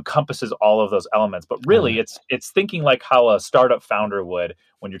encompasses all of those elements, but really it's thinking like how a startup founder would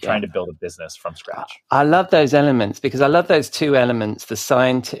when you're trying to build a business from scratch. I love those elements because I love those 2 elements, the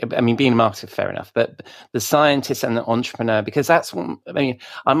scientist, I mean, being a marketer, fair enough, but the scientist and the entrepreneur, because that's what,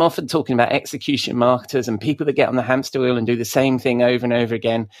 I'm often talking about execution marketers and people that get on the hamster wheel and do the same thing over and over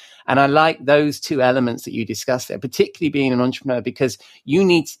again. And I like those 2 elements that you discussed there, particularly being an entrepreneur, because you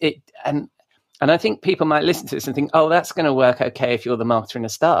need it. And I think people might listen to this and think, oh, that's going to work okay if you're the marketer in a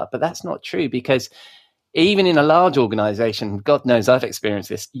startup. But that's not true, because even in a large organization, God knows I've experienced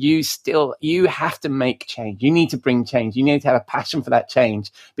this, you have to make change. You need to bring change. You need to have a passion for that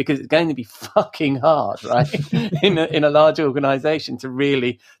change, because it's going to be fucking hard, right? in a large organization to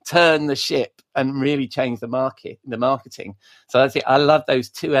really turn the ship and really change the marketing. So I love those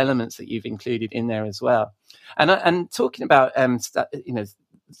 2 elements that you've included in there as well. And talking about,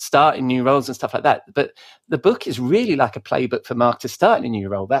 starting new roles and stuff like that. But the book is really like a playbook for marketers starting a new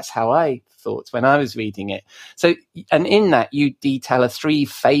role. That's how I thought when I was reading it. So, and in that you detail a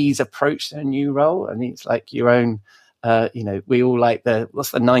 3-phase approach to a new role. And it's like your own, we all like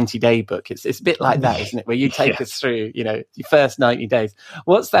what's the 90-day book? It's a bit like that, isn't it? Where you take us through, your first 90 days.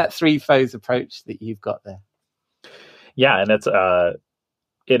 What's that 3-phase approach that you've got there? Yeah. And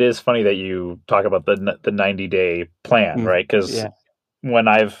it is funny that you talk about the 90-day plan, right? Because when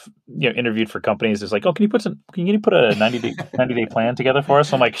I've interviewed for companies, it's like, oh, can you put a 90-day plan together for us?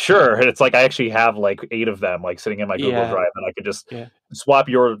 So I'm like, sure. And it's like I actually have like 8 of them like sitting in my Google Drive, and I could just swap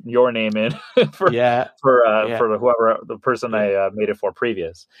your name in for whoever the person I made it for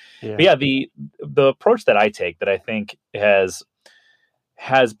previous. But the approach that I take that I think has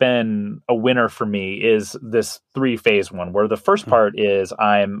has been a winner for me is this 3-phase one, where the first part is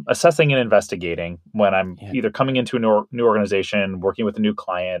I'm assessing and investigating when I'm either coming into a new organization, working with a new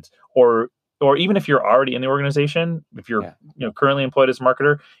client, or even if you're already in the organization, if you're currently employed as a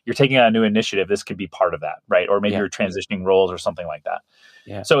marketer, you're taking on a new initiative. This could be part of that, right? Or maybe you're transitioning roles or something like that.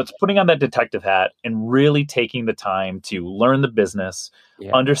 Yeah. So it's putting on that detective hat and really taking the time to learn the business,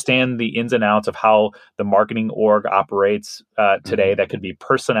 understand the ins and outs of how the marketing org operates today. That could be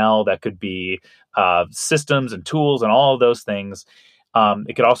personnel, that could be systems and tools and all of those things.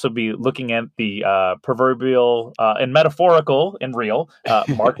 It could also be looking at the proverbial and metaphorical and real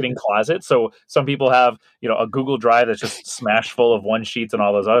marketing closet. So some people have, a Google Drive that's just smashed full of one sheets and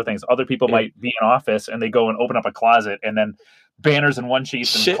all those other things. Other people might be in office and they go and open up a closet and then banners and one sheets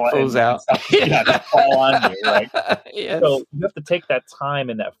shit falls out. Stuff, fall on you, right? Yes. So you have to take that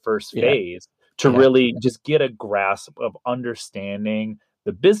time in that first phase to really just get a grasp of understanding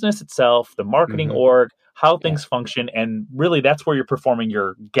the business itself, the marketing org, how things function, and really that's where you're performing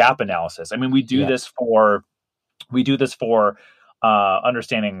your gap analysis. I mean, we do this for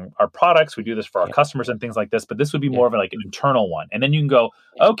understanding our products. We do this for our customers and things like this, but this would be more of like an internal one. And then you can go,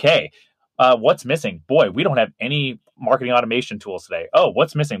 okay, what's missing? Boy, we don't have any marketing automation tools today. Oh,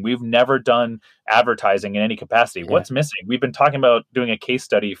 what's missing? We've never done advertising in any capacity. What's missing? We've been talking about doing a case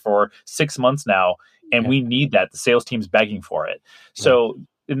study for 6 months now, and we need that. The sales team's begging for it. So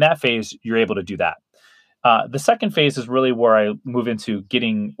in that phase, you're able to do that. The second phase is really where I move into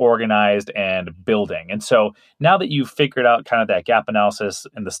getting organized and building. And so now that you've figured out kind of that gap analysis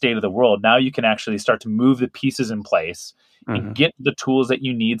and the state of the world, now you can actually start to move the pieces in place and get the tools that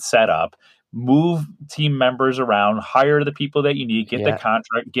you need set up, move team members around, hire the people that you need, get the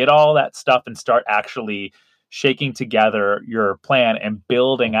contract, get all that stuff, and start actually shaking together your plan and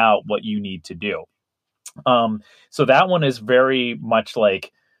building out what you need to do. So that one is very much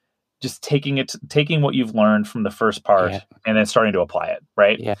like just taking what you've learned from the first part and then starting to apply it,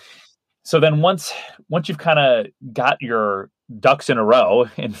 right? Yeah. So then once you've kind of got your ducks in a row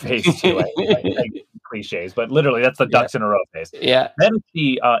in phase 2, like cliches, but literally that's the ducks in a row phase. Yeah. Then it's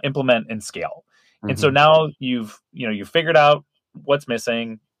the implement and scale. And so now you've figured out what's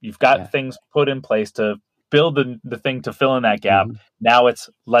missing. You've got things put in place to build the thing to fill in that gap. Now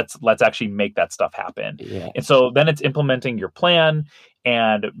it's let's actually make that stuff happen. And so then it's implementing your plan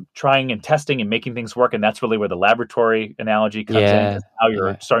and trying and testing and making things work. And that's really where the laboratory analogy comes in. Now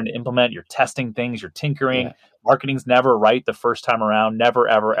you're starting to implement, you're testing things, you're tinkering. Marketing's never right the first time around. Never,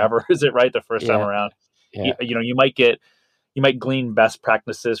 ever, ever is it right the first time around. You might glean best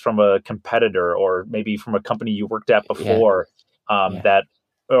practices from a competitor or maybe from a company you worked at before that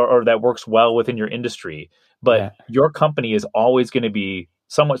works well within your industry. But your company is always going to be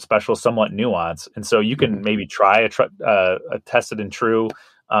somewhat special, somewhat nuanced. And so you can maybe try a tested and true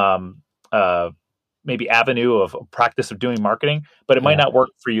maybe avenue of practice of doing marketing, but it might not work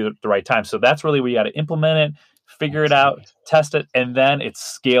for you at the right time. So that's really where you got to implement it, figure it out, test it, and then it's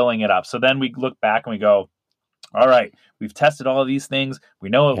scaling it up. So then we look back and we go, all right, we've tested all of these things. We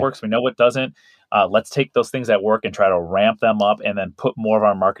know it works. We know what doesn't. Let's take those things that work and try to ramp them up and then put more of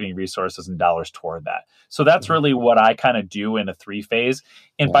our marketing resources and dollars toward that. So that's really what I kind of do in a 3-phase.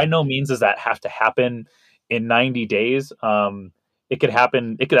 And by no means does that have to happen in 90 days. It could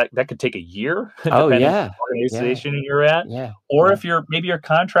happen. That could take a year. Depending on the organization you're at. Or if you're maybe a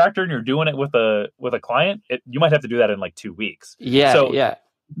contractor and you're doing it with a client, you might have to do that in like 2 weeks.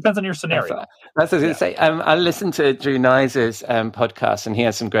 Depends on your scenario. That's what I was going to say. I listened to Drew Niser's podcast, and he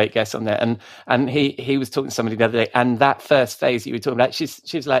has some great guests on there. And he was talking to somebody the other day, and that first phase you were talking about, she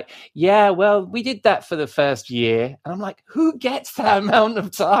was like, "Yeah, well, we did that for the first year." And I'm like, "Who gets that amount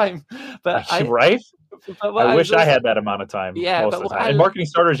of time?" But right. I wish I had that amount of time most of the time. And marketing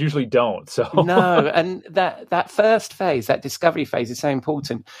starters usually don't. So no, and that first phase, that discovery phase, is so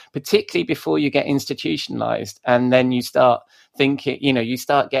important, particularly before you get institutionalized, and then you start thinking. You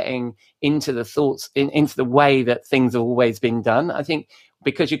start getting into the thoughts, into the way that things have always been done. I think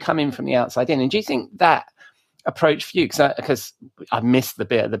because you come in from the outside in. And do you think that approach for you? Because I missed the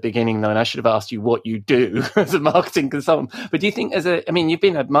bit at the beginning though, and I should have asked you what you do as a marketing consultant. But do you think you've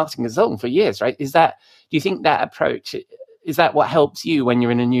been a marketing consultant for years, right? Do you think that approach, is that what helps you when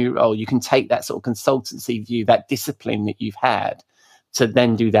you're in a new role? You can take that sort of consultancy view, that discipline that you've had, to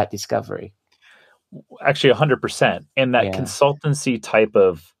then do that discovery? Actually 100%. And that consultancy type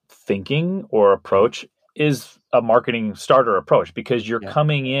of thinking or approach is a marketing starter approach, because you're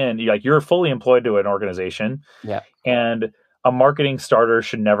coming in, you're fully employed to an organization. And a marketing starter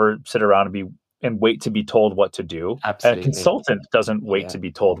should never sit around and wait to be told what to do. Absolutely. A consultant doesn't wait to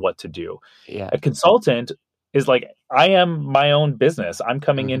be told what to do. Yeah. A consultant is like, I am my own business. I'm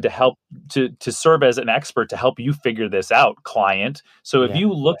coming in to help to serve as an expert to help you figure this out, client. So if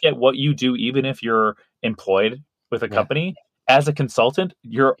you look at what you do, even if you're employed with a company as a consultant,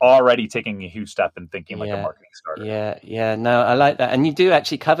 you're already taking a huge step in thinking like a marketing starter. Yeah. No, I like that. And you do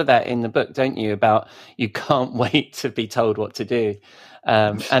actually cover that in the book, don't you? About you can't wait to be told what to do.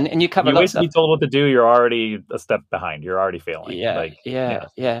 And you cover you lots wait of to stuff. be told what to do, you're already a step behind. You're already failing.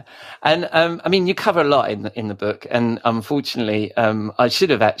 Yeah. And I mean, you cover a lot in the book, and unfortunately, I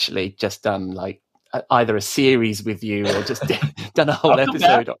should have actually just done like either a series with you or just done a whole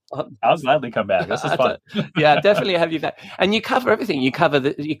episode. I'll gladly come back. This is fun. Definitely have you back. And you cover everything. You cover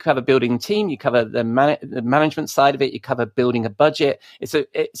building a team. You cover the management side of it. You cover building a budget. It's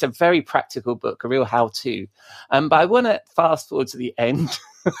a very practical book, a real how-to. But I want to fast forward to the end.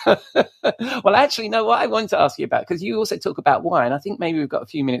 Well, actually, no, what I wanted to ask you about, because you also talk about why, and I think maybe we've got a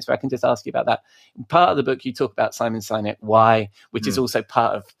few minutes where I can just ask you about that. Part of the book, you talk about Simon Sinek, why, which is also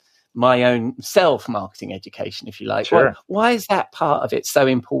part of my own self-marketing education, if you like. Sure. Why is that part of it so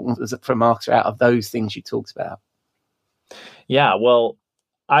important for a marketer out of those things you talked about? Yeah, well,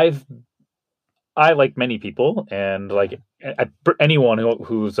 I like many people, and like anyone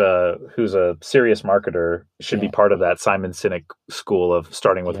who's a serious marketer should be part of that Simon Sinek school of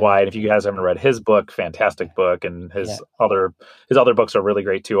starting with why. And if you guys haven't read his book, fantastic book, and his other books are really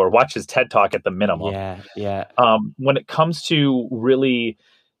great too, or watch his TED Talk at the minimum. When it comes to really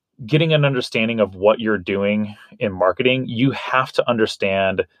getting an understanding of what you're doing in marketing, you have to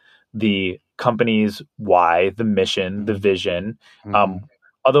understand the company's why, the mission, the vision.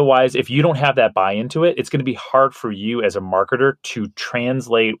 Otherwise, if you don't have that buy into it, it's going to be hard for you as a marketer to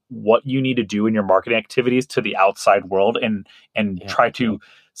translate what you need to do in your marketing activities to the outside world and try to,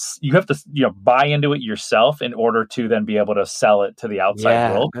 you have to buy into it yourself in order to then be able to sell it to the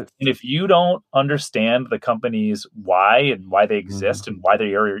outside world. And if you don't understand the company's why and why they exist and why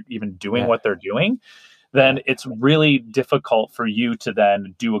they are even doing what they're doing, then it's really difficult for you to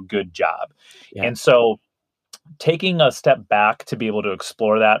then do a good job. And so taking a step back to be able to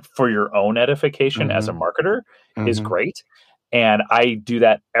explore that for your own edification as a marketer is great. And I do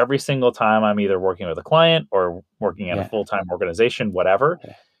that every single time I'm either working with a client or working at a full-time organization, whatever.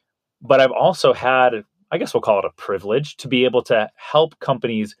 But I've also had, I guess we'll call it a privilege, to be able to help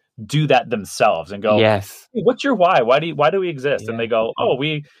companies do that themselves and go, hey, what's your why? Why do we exist? And they go, oh,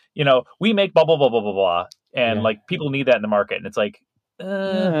 we make blah, blah, blah, blah, blah, blah. And like people need that in the market. And it's like,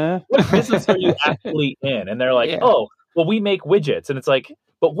 what business are you actually in? And they're like, oh, well, we make widgets. And it's like,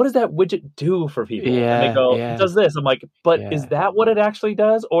 but what does that widget do for people? And they go, it does this. I'm like, but is that what it actually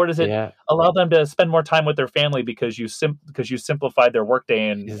does? Or does it allow them to spend more time with their family because you simplified their workday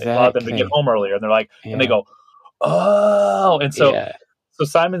and allowed them to get home earlier? And they're like, and they go, oh. And so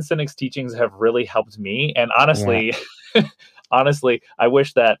Simon Sinek's teachings have really helped me. And honestly, I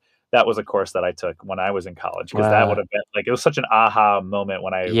wish that was a course that I took when I was in college, because that would have been like, it was such an aha moment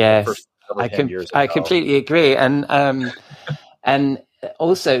when I first discovered him years ago. I completely agree. And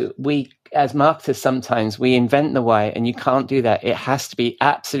also, we as marketers, sometimes we invent the why, and you can't do that. It has to be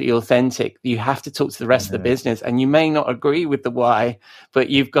absolutely authentic. You have to talk to the rest of the business, and you may not agree with the why, but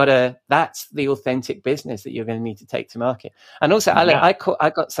that's the authentic business that you're going to need to take to market. And also, I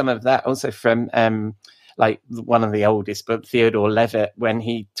got some of that also from like one of the oldest, but Theodore Levitt, when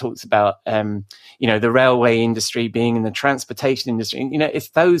he talks about, the railway industry being in the transportation industry. It's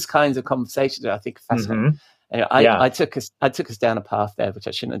those kinds of conversations that I think are fascinating. Anyway, I took us down a path there, which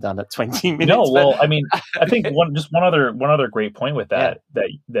I shouldn't have done at 20 minutes. No, well, I mean, I think one other great point with that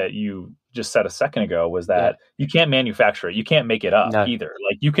you just said a second ago was that you can't manufacture it. You can't make it up either.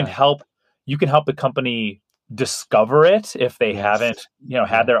 Like you can help the company discover it if they haven't,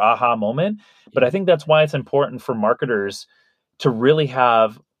 had their aha moment. But I think that's why it's important for marketers to really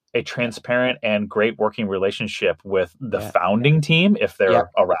have a transparent and great working relationship with the founding team, if they're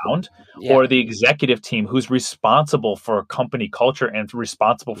around, or the executive team who's responsible for company culture and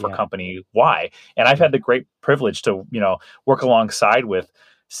responsible for company why. And I've had the great privilege to, work alongside with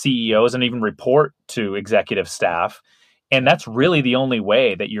CEOs and even report to executive staff. And that's really the only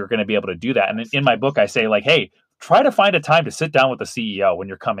way that you're going to be able to do that. And in my book, I say like, hey, try to find a time to sit down with the CEO when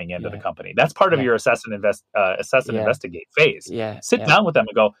you're coming into the company. That's part of your assess and investigate phase. Sit down with them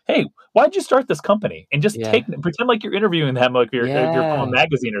and go, hey, why'd you start this company? And just pretend like you're interviewing them, like you're from a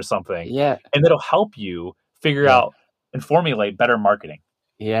magazine or something. And it'll help you figure out and formulate better marketing.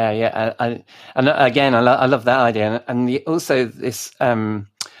 And again, I love that idea. And also this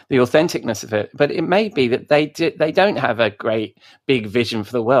the authenticness of it. But it may be that they don't have a great big vision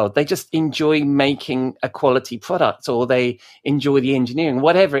for the world. They just enjoy making a quality product, or they enjoy the engineering,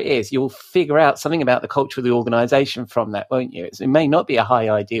 whatever it is. You'll figure out something about the culture of the organization from that, won't you? It may not be a high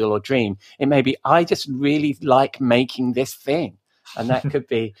ideal or dream. It may be, I just really like making this thing. And that could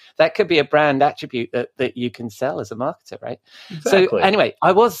be a brand attribute that you can sell as a marketer, right? Exactly. So anyway,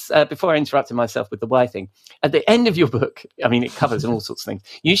 I was, before I interrupted myself with the why thing, at the end of your book, I mean, it covers all sorts of things.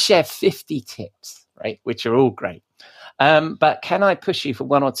 You share 50 tips, right, which are all great. But can I push you for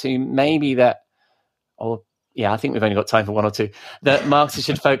one or two, maybe that, or yeah, I think we've only got time for one or two, that marketers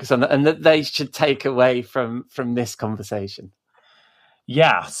should focus on, and that they should take away from this conversation?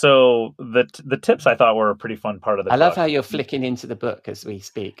 Yeah, so the tips I thought were a pretty fun part of the book. I love how you're flicking into the book as we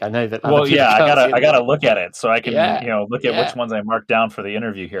speak. I know that. Well, yeah, I gotta look at it so I can look at which ones I marked down for the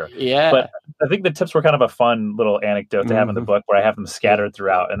interview here. Yeah, but I think the tips were kind of a fun little anecdote to have in the book, where I have them scattered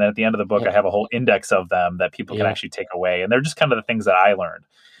throughout, and then at the end of the book I have a whole index of them that people can actually take away, and they're just kind of the things that I learned.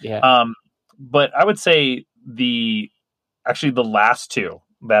 Yeah. But I would say the last two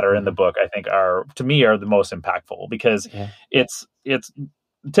that are in the book, I think are the most impactful, because it's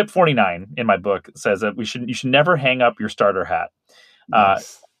tip 49 in my book says that you should never hang up your starter hat.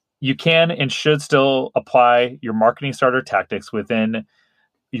 Nice. You can and should still apply your marketing starter tactics within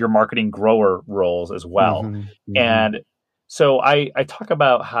your marketing grower roles as well. Mm-hmm. And so I talk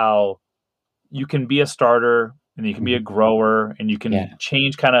about how you can be a starter and you can be a grower, and you can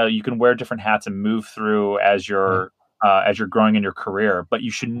change you can wear different hats and move through as you're growing in your career, but you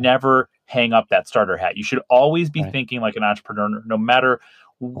should never hang up that starter hat. You should always be thinking like an entrepreneur, no matter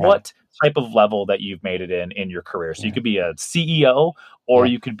what type of level that you've made it in your career. So you could be a CEO, or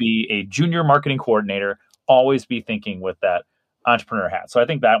you could be a junior marketing coordinator. Always be thinking with that entrepreneur hat. So I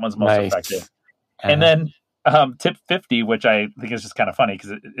think that one's most effective. And then tip 50, which I think is just kind of funny,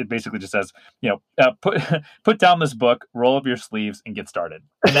 because it basically just says, put down this book, roll up your sleeves, and get started.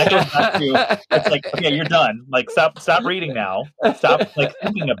 And that goes back to, it's like, okay, you're done. Like, stop reading now. Stop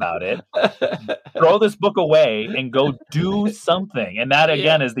thinking about it. Throw this book away and go do something. And that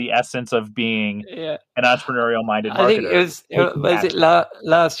again is the essence of being an entrepreneurial minded marketer. I think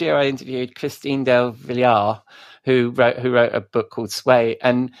last year I interviewed Christine Del Villar, who wrote a book called Sway,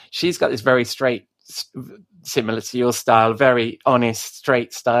 and she's got this very straight, similar to your style, very honest,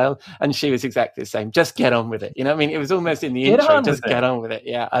 straight style, and she was exactly the same. Just get on with it. You know what I mean? It was almost in the intro. Just get on with it.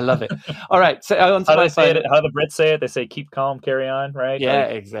 Yeah, I love it. All right. So how the Brits say it? They say, "Keep calm, carry on." Right? Yeah,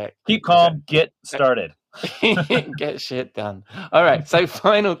 exactly. Keep calm, get started. Get shit done. All right. So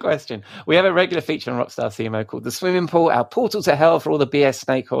final question. We have a regular feature on Rockstar CMO called The Swimming Pool, our portal to hell for all the BS,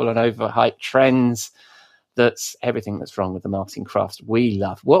 snake oil, and overhyped trends. That's everything that's wrong with the marketing craft we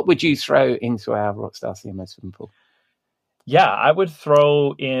love. What would you throw into our Rockstar CMO swimming pool? Yeah, I would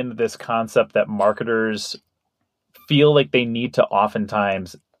throw in this concept that marketers feel like they need to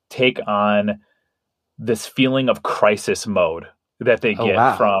oftentimes take on this feeling of crisis mode that they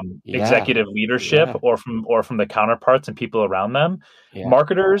get from executive leadership or from the counterparts and people around them. Yeah.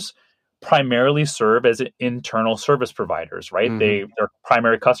 Marketers primarily serve as internal service providers, right? Their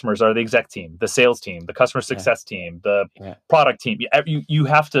primary customers are the exec team, the sales team, the customer success team, the product team. You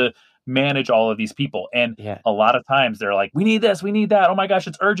have to manage all of these people. And a lot of times they're like, we need this, we need that. Oh my gosh,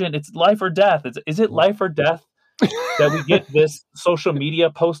 it's urgent. It's life or death. Is it life or death that we get this social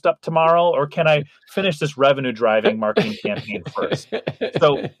media post up tomorrow? Or can I finish this revenue driving marketing campaign first?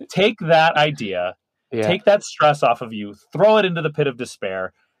 So take that idea, take that stress off of you, throw it into the pit of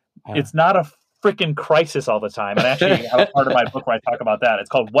despair. It's not a freaking crisis all the time. And actually, I have a part of my book where I talk about that. It's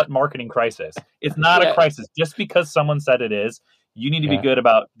called What Marketing Crisis? It's not a crisis. Just because someone said it is, you need to be good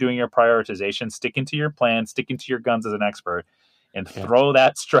about doing your prioritization, sticking to your plan, sticking to your guns as an expert, and throw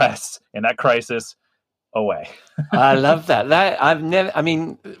that stress and that crisis away. I love that.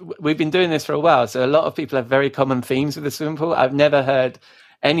 We've been doing this for a while, so a lot of people have very common themes with the swimming pool. I've never heard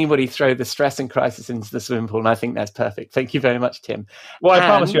anybody throw the stress and crisis into the swimming pool, and I think that's perfect. Thank you very much, Tim. Well, I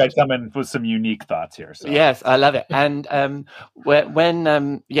promise you I'd come in with some unique thoughts here. So. Yes, I love it. And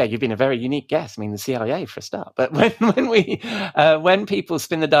you've been a very unique guest. I mean, the CIA for a start. But when people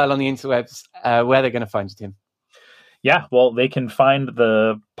spin the dial on the interwebs, where they're going to find you, Tim? Yeah, well, they can find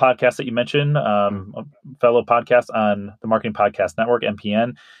the podcast that you mentioned, fellow podcast on the Marketing Podcast Network,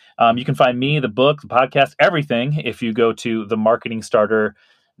 MPN. You can find me, the book, the podcast, everything, if you go to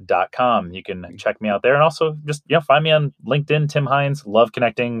themarketingstarter.com. You can check me out there, and also just find me on LinkedIn, Tim Hines. Love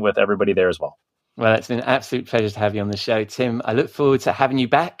connecting with everybody there as well. Well, it's been an absolute pleasure to have you on the show, Tim. I look forward to having you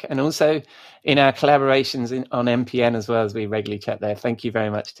back, and also in our collaborations on MPN as well, as we regularly chat there. Thank you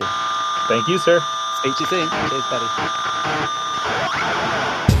very much, Tim. Thank you, sir. Speak to you soon. Cheers, buddy.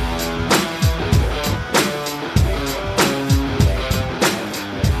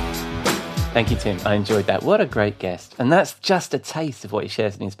 Thank you, Tim. I enjoyed that. What a great guest. And that's just a taste of what he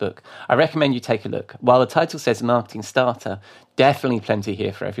shares in his book. I recommend you take a look. While the title says Marketing Starter, definitely plenty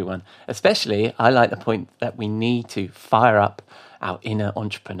here for everyone. Especially, I like the point that we need to fire up our inner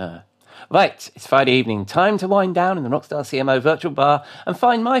entrepreneur. Right, it's Friday evening. Time to wind down in the Rockstar CMO virtual bar and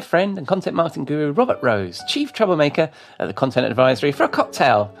find my friend and content marketing guru, Robert Rose, chief troublemaker at the Content Advisory, for a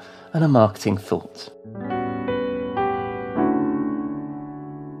cocktail and a marketing thought.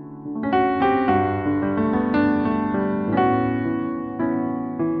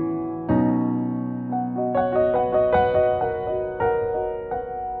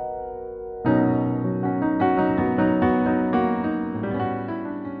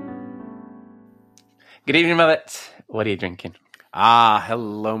 Good evening, Robert. What are you drinking?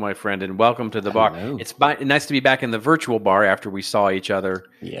 Hello, my friend, and welcome to the bar. It's nice to be back in the virtual bar after we saw each other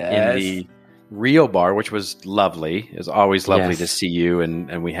in the real bar, which was lovely. It was always lovely to see you,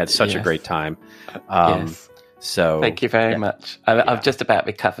 and we had such a great time. So thank you very much. I've just about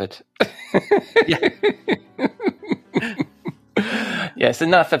recovered. Yes,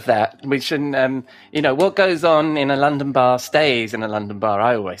 enough of that. We shouldn't, what goes on in a London bar stays in a London bar,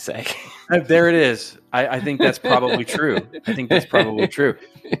 I always say. There it is. I think that's probably true. And,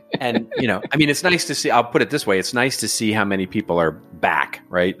 it's nice to see, I'll put it this way. It's nice to see how many people are back,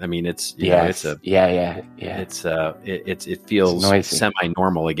 right? I mean, it feels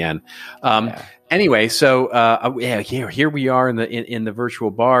semi-normal again. Anyway, so here we are in the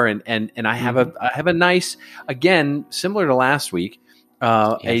virtual bar, and I have a nice, again, similar to last week,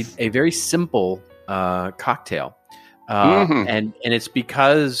 a very simple cocktail, and it's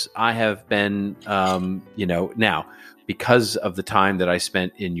because I have been now, because of the time that I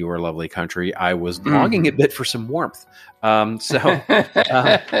spent in your lovely country, I was longing a bit for some warmth. And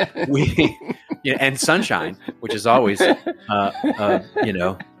sunshine, which is always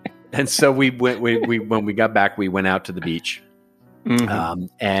And so we when we got back, we went out to the beach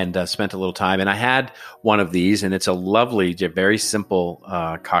and spent a little time. And I had one of these, and it's a lovely, very simple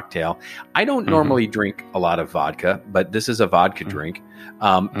cocktail. I don't normally drink a lot of vodka, but this is a vodka drink.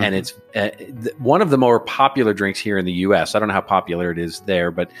 And it's one of the more popular drinks here in the U.S. I don't know how popular it is there,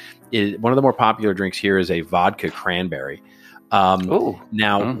 but one of the more popular drinks here is a vodka cranberry.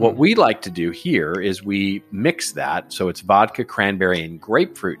 What we like to do here is we mix that. So it's vodka, cranberry, and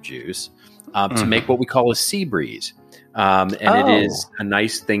grapefruit juice to make what we call a sea breeze. It is a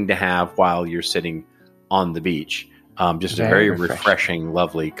nice thing to have while you're sitting on the beach. Just a very refreshing,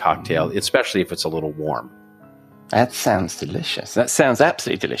 lovely cocktail, especially if it's a little warm. That sounds delicious. That sounds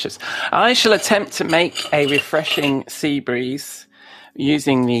absolutely delicious. I shall attempt to make a refreshing sea breeze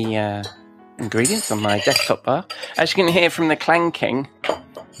using the ingredients on my desktop bar. As you can hear from the clanking,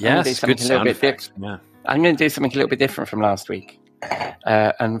 good sound effects. I'm going to do something a little bit different from last week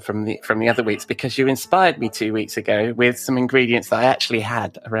and from the other weeks, because you inspired me 2 weeks ago with some ingredients that I actually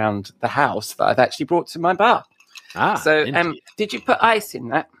had around the house that I've actually brought to my bar. Did you put ice in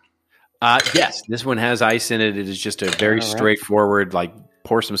that? Yes, this one has ice in it. It is just a very straightforward, like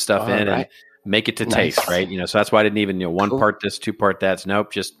pour some stuff in and make it to taste, right? So that's why I didn't even, one part this, 2 part that. So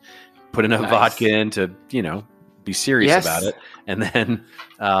nope, just put enough vodka in to, be serious about it. And then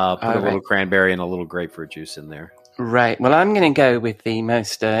put a little cranberry and a little grapefruit juice in there. Right. Well, I'm going to go with the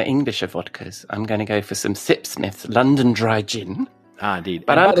most English of vodkas. I'm going to go for some Sipsmith's London Dry Gin. Indeed.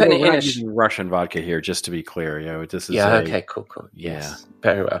 But I'm putting it in using Russian vodka here, just to be clear. This is okay, cool. Yes,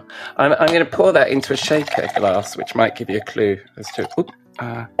 very well. I'm going to pour that into a shaker glass, which might give you a clue as to...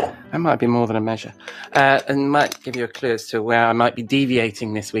 that might be more than a measure. And might give you a clue as to where I might be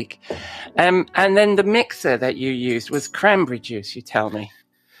deviating this week. And then the mixer that you used was cranberry juice, you tell me.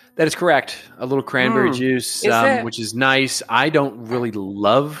 That is correct. A little cranberry juice, which is nice. I don't really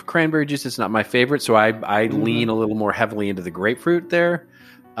love cranberry juice. It's not my favorite, so I lean a little more heavily into the grapefruit there.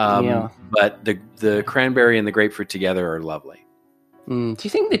 But the cranberry and the grapefruit together are lovely. Do you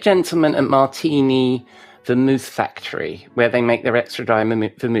think the gentleman at Martini Vermouth Factory, where they make their extra dry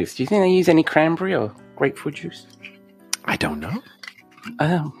vermouth, do you think they use any cranberry or grapefruit juice? I don't know.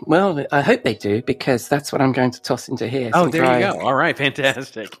 Well, I hope they do, because that's what I'm going to toss into here. There you go. All right,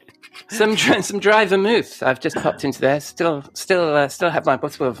 fantastic. Some dry vermouth. I've just popped into there. Still have my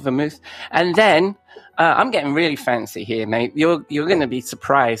bottle of vermouth, and then I'm getting really fancy here, mate. You're going to be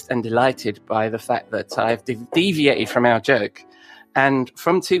surprised and delighted by the fact that I've deviated from our joke. And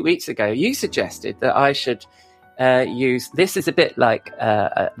from 2 weeks ago, you suggested that I should use. This is a bit like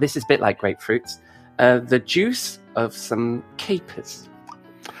grapefruits. The juice of some capers.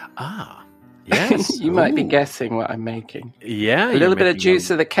 Yes. You might be guessing what I'm making. Yeah. A little bit of juice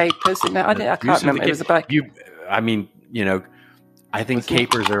of the capers. I can't remember. It was about... I think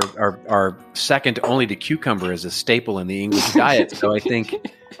capers are second only to cucumber as a staple in the English diet. So I think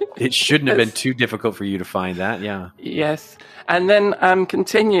it shouldn't have been too difficult for you to find that. Yeah. Yes. And then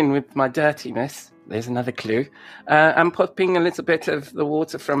continuing with my dirtiness, there's another clue. I'm popping a little bit of the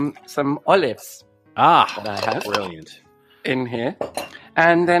water from some olives. That I have brilliant. In here.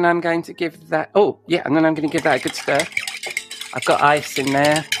 And then I'm going to give that... Oh, yeah, and then I'm going to give that a good stir. I've got ice in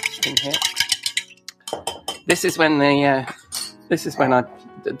there, in here. This is when I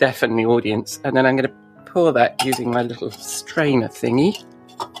deafen the audience, and then I'm going to pour that using my little strainer thingy.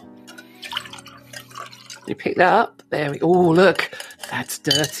 You pick that up. There we go. Oh, look, that's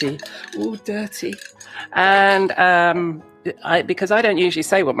dirty. Oh, dirty. And because I don't usually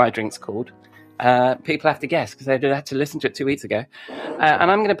say what my drink's called, people have to guess because they had to listen to it 2 weeks ago.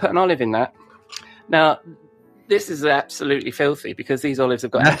 And I'm going to put an olive in that. Now, this is absolutely filthy because these olives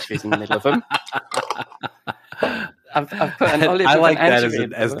have got anchovies in the middle of them. I've put an olive. I like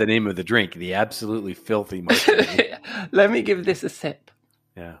that as the name of the drink, the absolutely filthy martini. Let me give this a sip.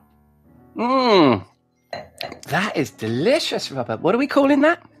 Yeah. That is delicious, Robert. What are we calling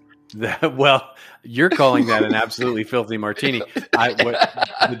that? Well, you're calling that an absolutely filthy martini.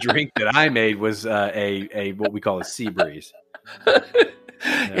 The drink that I made was a what we call a sea breeze.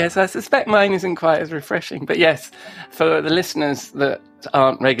 Yeah. Yes, I suspect mine isn't quite as refreshing. But yes, for the listeners that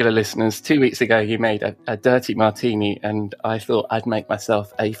aren't regular listeners, 2 weeks ago you made a dirty martini, and I thought I'd make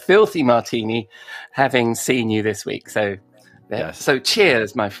myself a filthy martini, having seen you this week. So, yes. So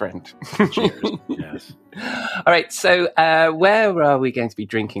cheers, my friend. Cheers. Yes. All right. So, where are we going to be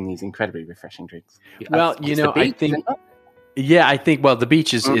drinking these incredibly refreshing drinks? Well, I think. Yeah, I think, the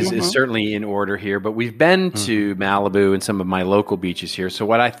beach is certainly in order here, but we've been to Malibu and some of my local beaches here. So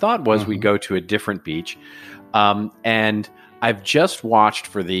what I thought was we'd go to a different beach. And I've just watched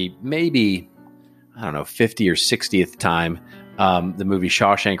for the maybe, 50 or 60th time, the movie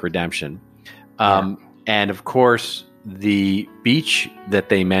Shawshank Redemption. And of course, the beach that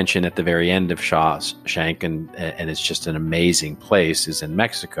they mention at the very end of Shawshank, and it's just an amazing place, is in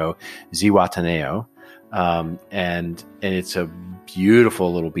Mexico, Zihuatanejo. And it's a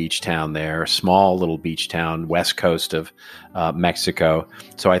beautiful little beach town there, a small little beach town, west coast of Mexico.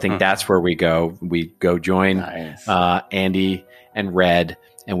 So I think that's where we go. We go join Andy and Red,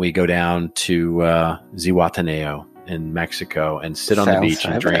 and we go down to Zihuatanejo in Mexico and sit on the beach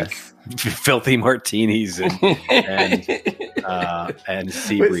and drink filthy martinis and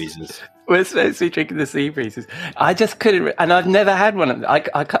sea breezes. We're supposed to be drinking the sea breezes. I just couldn't, and I've never had one of them.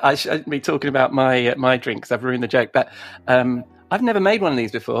 I shouldn't be talking about my drinks. I've ruined the joke, but I've never made one of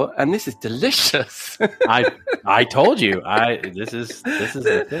these before, and this is delicious. I told you, this is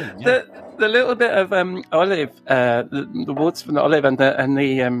the thing. Yeah. The little bit of olive, the water from the olive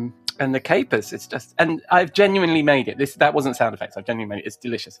and the capers. It's just, and I've genuinely made it. That wasn't sound effects. I've genuinely made it. It's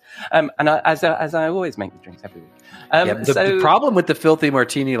delicious. And as I always make the drinks every week. The problem with the filthy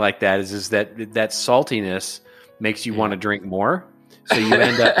martini like that is that saltiness makes you want to drink more. So you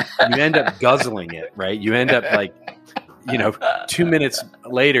end up guzzling it, right? You end up 2 minutes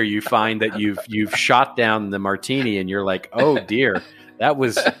later, you find that you've shot down the martini, and you're like, oh dear, that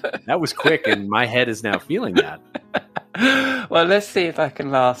was quick, and my head is now feeling that. Well, let's see if I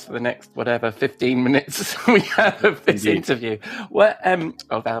can last for the next 15 minutes we have of this interview.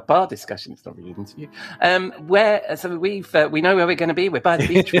 Of our bar discussion. It's not really an interview. We know where we're going to be. We're by the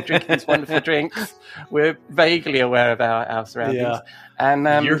beach. We're drinking these wonderful drinks. We're vaguely aware of our surroundings. Yeah.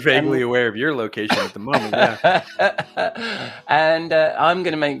 And you're vaguely aware of your location at the moment. Yeah. And I'm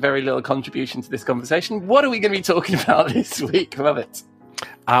going to make very little contribution to this conversation. What are we going to be talking about this week? Love it.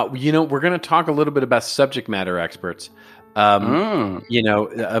 We're going to talk a little bit about subject matter experts. I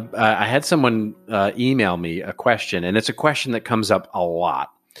had someone email me a question, and it's a question that comes up a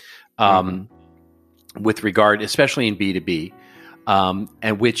lot with regard, especially in B2B,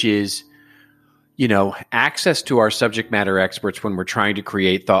 and which is, access to our subject matter experts when we're trying to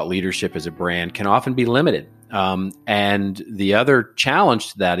create thought leadership as a brand can often be limited. And the other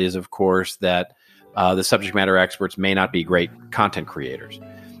challenge to that is, of course, that the subject matter experts may not be great content creators.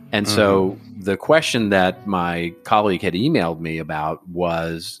 And so the question that my colleague had emailed me about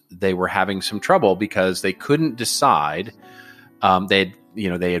was they were having some trouble because they couldn't decide. They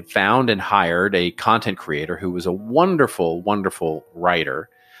had found and hired a content creator who was a wonderful, wonderful writer,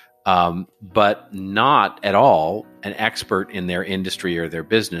 but not at all an expert in their industry or their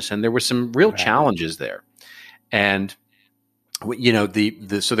business. And there were some real challenges there. And, so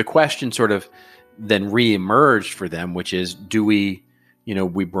the question sort of then reemerged for them, which is, do we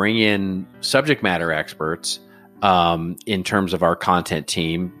bring in subject matter experts in terms of our content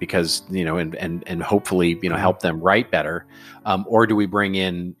team because, and hopefully, help them write better? Or do we bring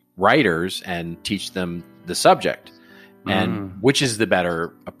in writers and teach them the subject? And which is the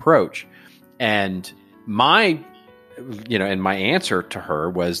better approach? And my answer to her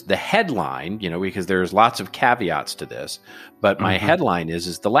was the headline, because there's lots of caveats to this, but my headline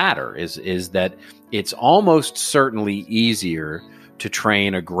is the latter, is that it's almost certainly easier to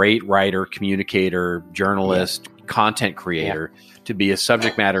train a great writer, communicator, journalist, content creator to be a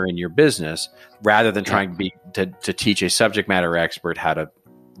subject matter in your business rather than trying to teach a subject matter expert how to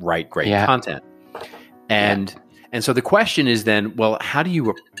write great content. And so the question is then, well, how do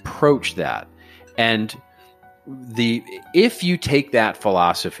you approach that? And if you take that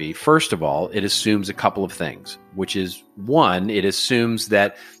philosophy, first of all, it assumes a couple of things, which is one, it assumes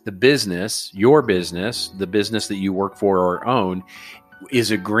that the business, your business, the business that you work for or own,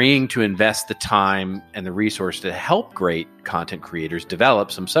 is agreeing to invest the time and the resource to help great content creators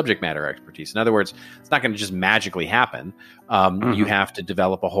develop some subject matter expertise. In other words, it's not going to just magically happen. You have to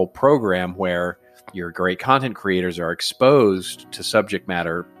develop a whole program where your great content creators are exposed to subject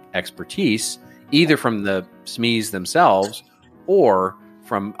matter expertise, either from the SMEs themselves or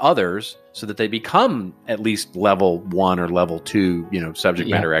from others, so that they become at least level 1 or level 2, subject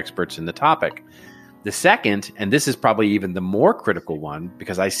matter experts in the topic. The second, and this is probably even the more critical one,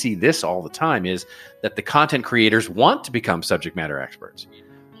 because I see this all the time, is that the content creators want to become subject matter experts.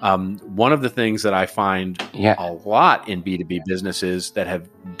 One of the things that I find a lot in B2B businesses that have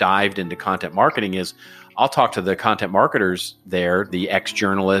dived into content marketing is I'll talk to the content marketers there, the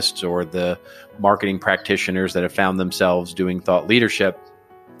ex-journalists or the marketing practitioners that have found themselves doing thought leadership,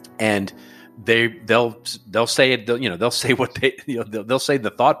 and they'll say it. They'll say what they'll say the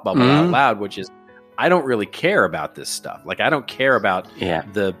thought bubble out loud, which is, I don't really care about this stuff. Like, I don't care about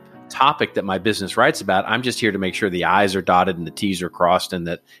the topic that my business writes about. I'm just here to make sure the I's are dotted and the T's are crossed and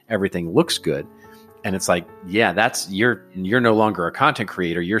that everything looks good. And it's like, you're no longer a content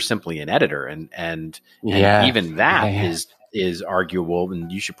creator. You're simply an editor. And even that is arguable,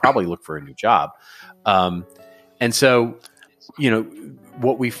 and you should probably look for a new job. And so,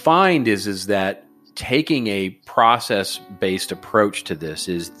 what we find is that taking a process-based approach to this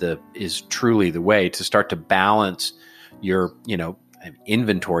is truly the way to start to balance your,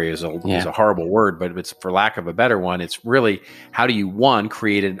 inventory is a horrible word, but it's, for lack of a better one, it's really, how do you, one,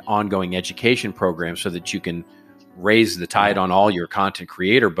 create an ongoing education program so that you can raise the tide on all your content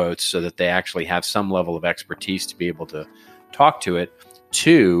creator boats so that they actually have some level of expertise to be able to talk to it.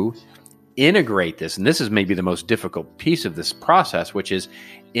 Two, integrate this. And this is maybe the most difficult piece of this process, which is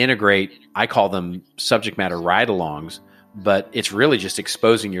integrate, I call them subject matter ride-alongs, but it's really just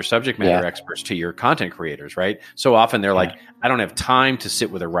exposing your subject matter experts to your content creators, right? So often they're like, I don't have time to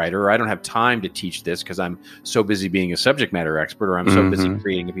sit with a writer, or I don't have time to teach this because I'm so busy being a subject matter expert, or I'm so busy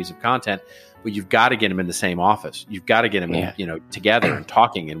creating a piece of content. But you've got to get them in the same office. You've got to get them together and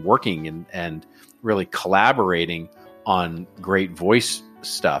talking and working and really collaborating on great voice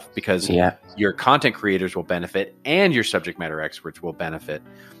stuff, because your content creators will benefit and your subject matter experts will benefit.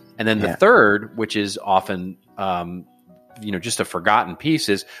 And then the third, which is often just a forgotten piece,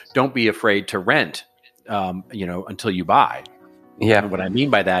 is don't be afraid to rent until you buy. And what I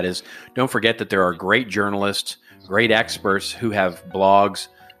mean by that is, don't forget that there are great journalists, great experts who have blogs,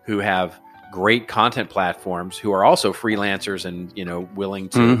 who have great content platforms, who are also freelancers and willing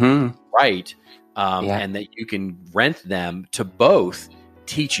to write, and that you can rent them to both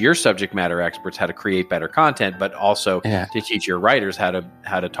teach your subject matter experts how to create better content, but also to teach your writers how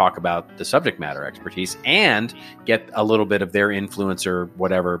to talk about the subject matter expertise and get a little bit of their influence or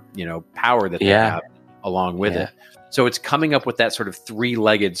whatever power that they have along with it. So it's coming up with that sort of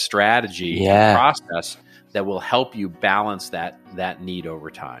three-legged strategy process that will help you balance that need over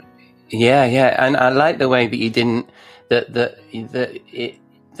time. And I like the way that you didn't that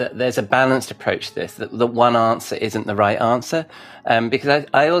there's a balanced approach to this, that the one answer isn't the right answer. Because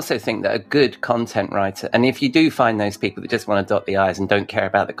I also think that a good content writer, and if you do find those people that just want to dot the I's and don't care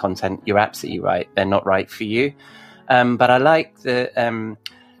about the content, you're absolutely right. They're not right for you. But I like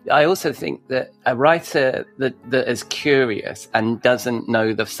I also think that a writer that is curious and doesn't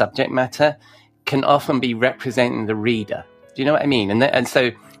know the subject matter can often be representing the reader. Do you know what I mean? And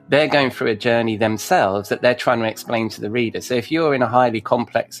so they're going through a journey themselves that they're trying to explain to the reader. So if you're in a highly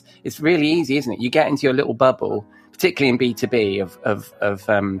complex, it's really easy, isn't it? You get into your little bubble, particularly in B2B,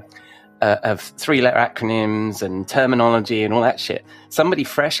 of three-letter acronyms and terminology and all that shit. Somebody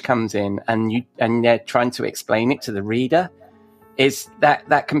fresh comes in and they're trying to explain it to the reader.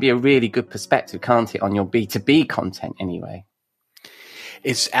 That can be a really good perspective, can't it, on your B2B content anyway?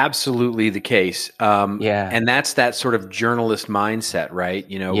 It's absolutely the case. And that's that sort of journalist mindset, right?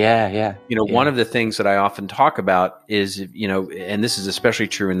 One of the things that I often talk about is, and this is especially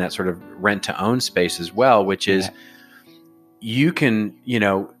true in that sort of rent to own space as well, which is you can,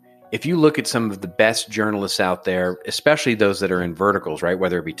 if you look at some of the best journalists out there, especially those that are in verticals, right?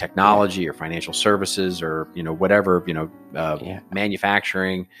 Whether it be technology or financial services or, whatever,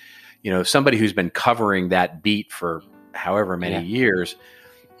 manufacturing, somebody who's been covering that beat for however many years,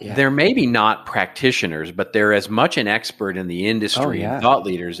 they're maybe not practitioners, but they're as much an expert in the industry and thought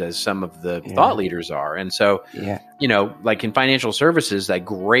leaders as some of the thought leaders are. And so, like in financial services, a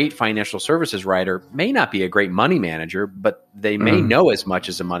great financial services writer may not be a great money manager, but they may know as much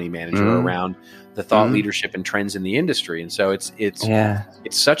as a money manager around the thought leadership and trends in the industry. And so it's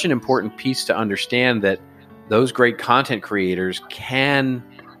such an important piece to understand that those great content creators can,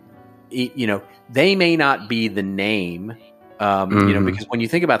 they may not be the name, because when you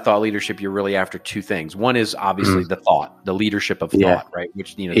think about thought leadership, you're really after two things. One is obviously the leadership of thought, right?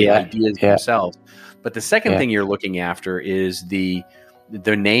 Which, the ideas themselves. But the second thing you're looking after is the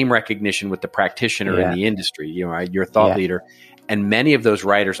name recognition with the practitioner in the industry, your thought leader. And many of those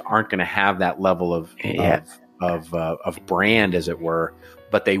writers aren't going to have that level of brand, as it were,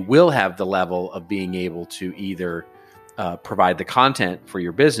 but they will have the level of being able to either provide the content for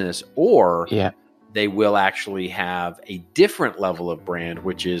your business, or they will actually have a different level of brand,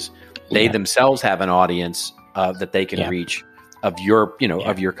 which is they themselves have an audience that they can reach of your,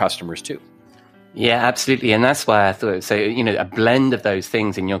 of your customers too. Yeah, absolutely. And that's why I thought, so, a blend of those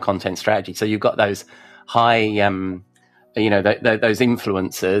things in your content strategy. So you've got those high, those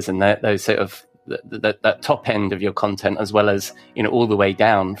influencers and those sort of that top end of your content, as well as, all the way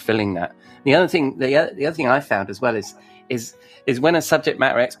down, filling that. The other thing I found as well is when a subject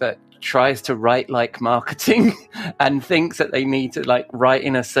matter expert tries to write like marketing and thinks that they need to like write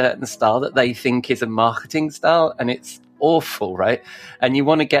in a certain style that they think is a marketing style, and it's awful, right? And you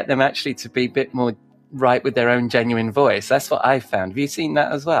want to get them actually to be a bit more right with their own genuine voice. That's what I found. Have you seen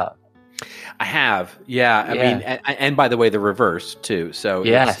that as well? I have. Yeah. I mean, and by the way, the reverse too. So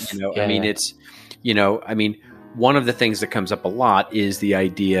one of the things that comes up a lot is the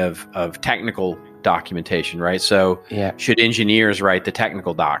idea of technical documentation, right? So should engineers write the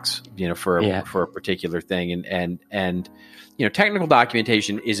technical docs, for a particular thing? And technical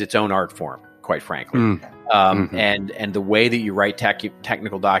documentation is its own art form, quite frankly. And the way that you write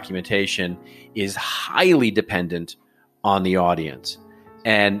technical documentation is highly dependent on the audience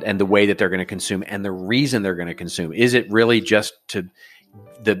and the way that they're going to consume and the reason they're going to consume. Is it really just to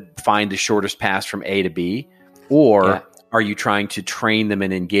find the shortest path from A to B? Or are you trying to train them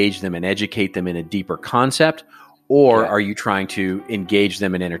and engage them and educate them in a deeper concept? Or are you trying to engage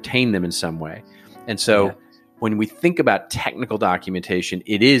them and entertain them in some way? And so when we think about technical documentation,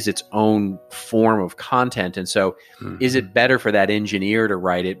 it is its own form of content. And so is it better for that engineer to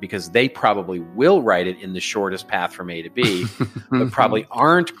write it, because they probably will write it in the shortest path from A to B, but probably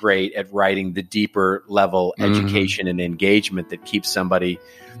aren't great at writing the deeper level education and engagement that keeps somebody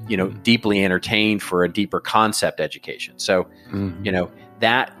deeply entertained for a deeper concept education. So,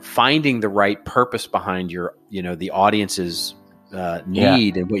 that finding the right purpose behind your, the audience's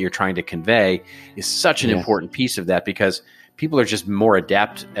need and what you're trying to convey is such an important piece of that, because people are just more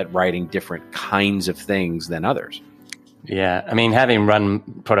adept at writing different kinds of things than others. Yeah, I mean, having run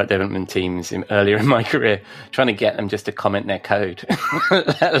product development teams earlier in my career, trying to get them just to comment their code,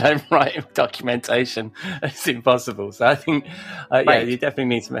 let alone write documentation, it's impossible. So I think, you definitely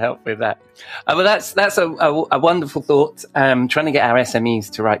need some help with that. Well, that's a wonderful thought. Trying to get our SMEs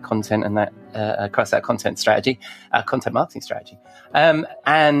to write content and that across that content strategy, content marketing strategy.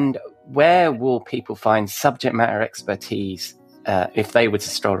 And where will people find subject matter expertise if they were to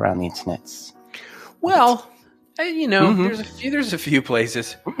stroll around the internet? Well, there's a few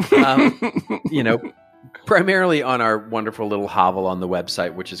places, primarily on our wonderful little hovel on the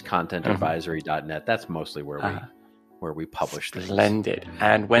website, which is contentadvisory.net. That's mostly where we publish things. Splendid.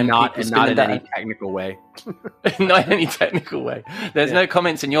 And when not in any technical way. Not in any technical way. There's no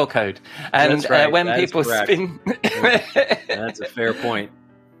comments in your code. And that's right. When that people spin that's a fair point.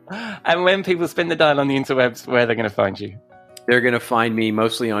 And when people spin the dial on the interwebs, where are they going to find you? They're going to find me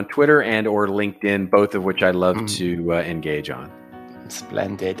mostly on Twitter and or LinkedIn, both of which I love to engage on.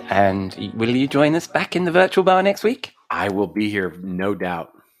 Splendid. And will you join us back in the virtual bar next week? I will be here, no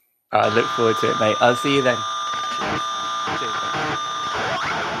doubt. I look forward to it, mate. I'll see you then.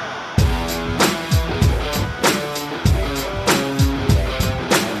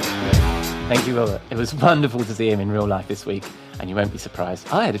 Thank you, Robert. It was wonderful to see him in real life this week, and you won't be surprised,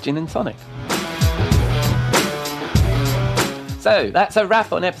 I had a gin and tonic. So that's a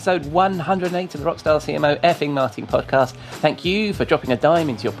wrap on episode 108 of the Rockstar CMO Effing Marketing Podcast. Thank you for dropping a dime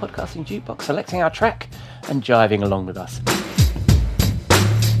into your podcasting jukebox, selecting our track and jiving along with us.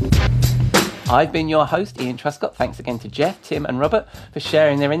 I've been your host, Ian Truscott. Thanks again to Jeff, Tim and Robert for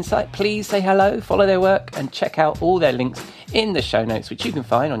sharing their insight. Please say hello, follow their work and check out all their links in the show notes, which you can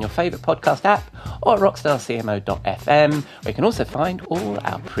find on your favourite podcast app or at rockstarcmo.fm, where you can also find all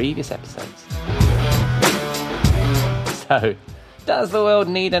our previous episodes. So, does the world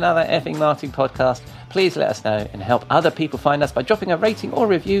need another effing marketing podcast? Please let us know and help other people find us by dropping a rating or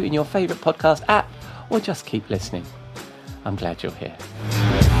review in your favourite podcast app, or just keep listening. I'm glad you're here.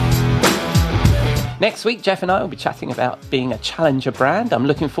 Next week, Jeff and I will be chatting about being a challenger brand. I'm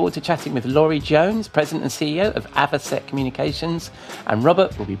looking forward to chatting with Laurie Jones, President and CEO of Avasec Communications, and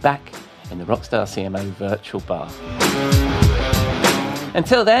Robert will be back in the Rockstar CMO virtual bar.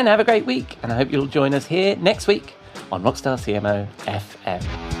 Until then, have a great week, and I hope you'll join us here next week on Rockstar CMO FM.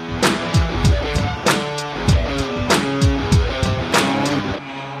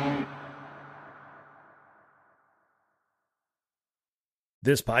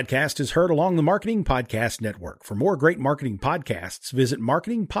 This podcast is heard along the Marketing Podcast Network. For more great marketing podcasts, visit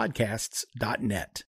marketingpodcasts.net.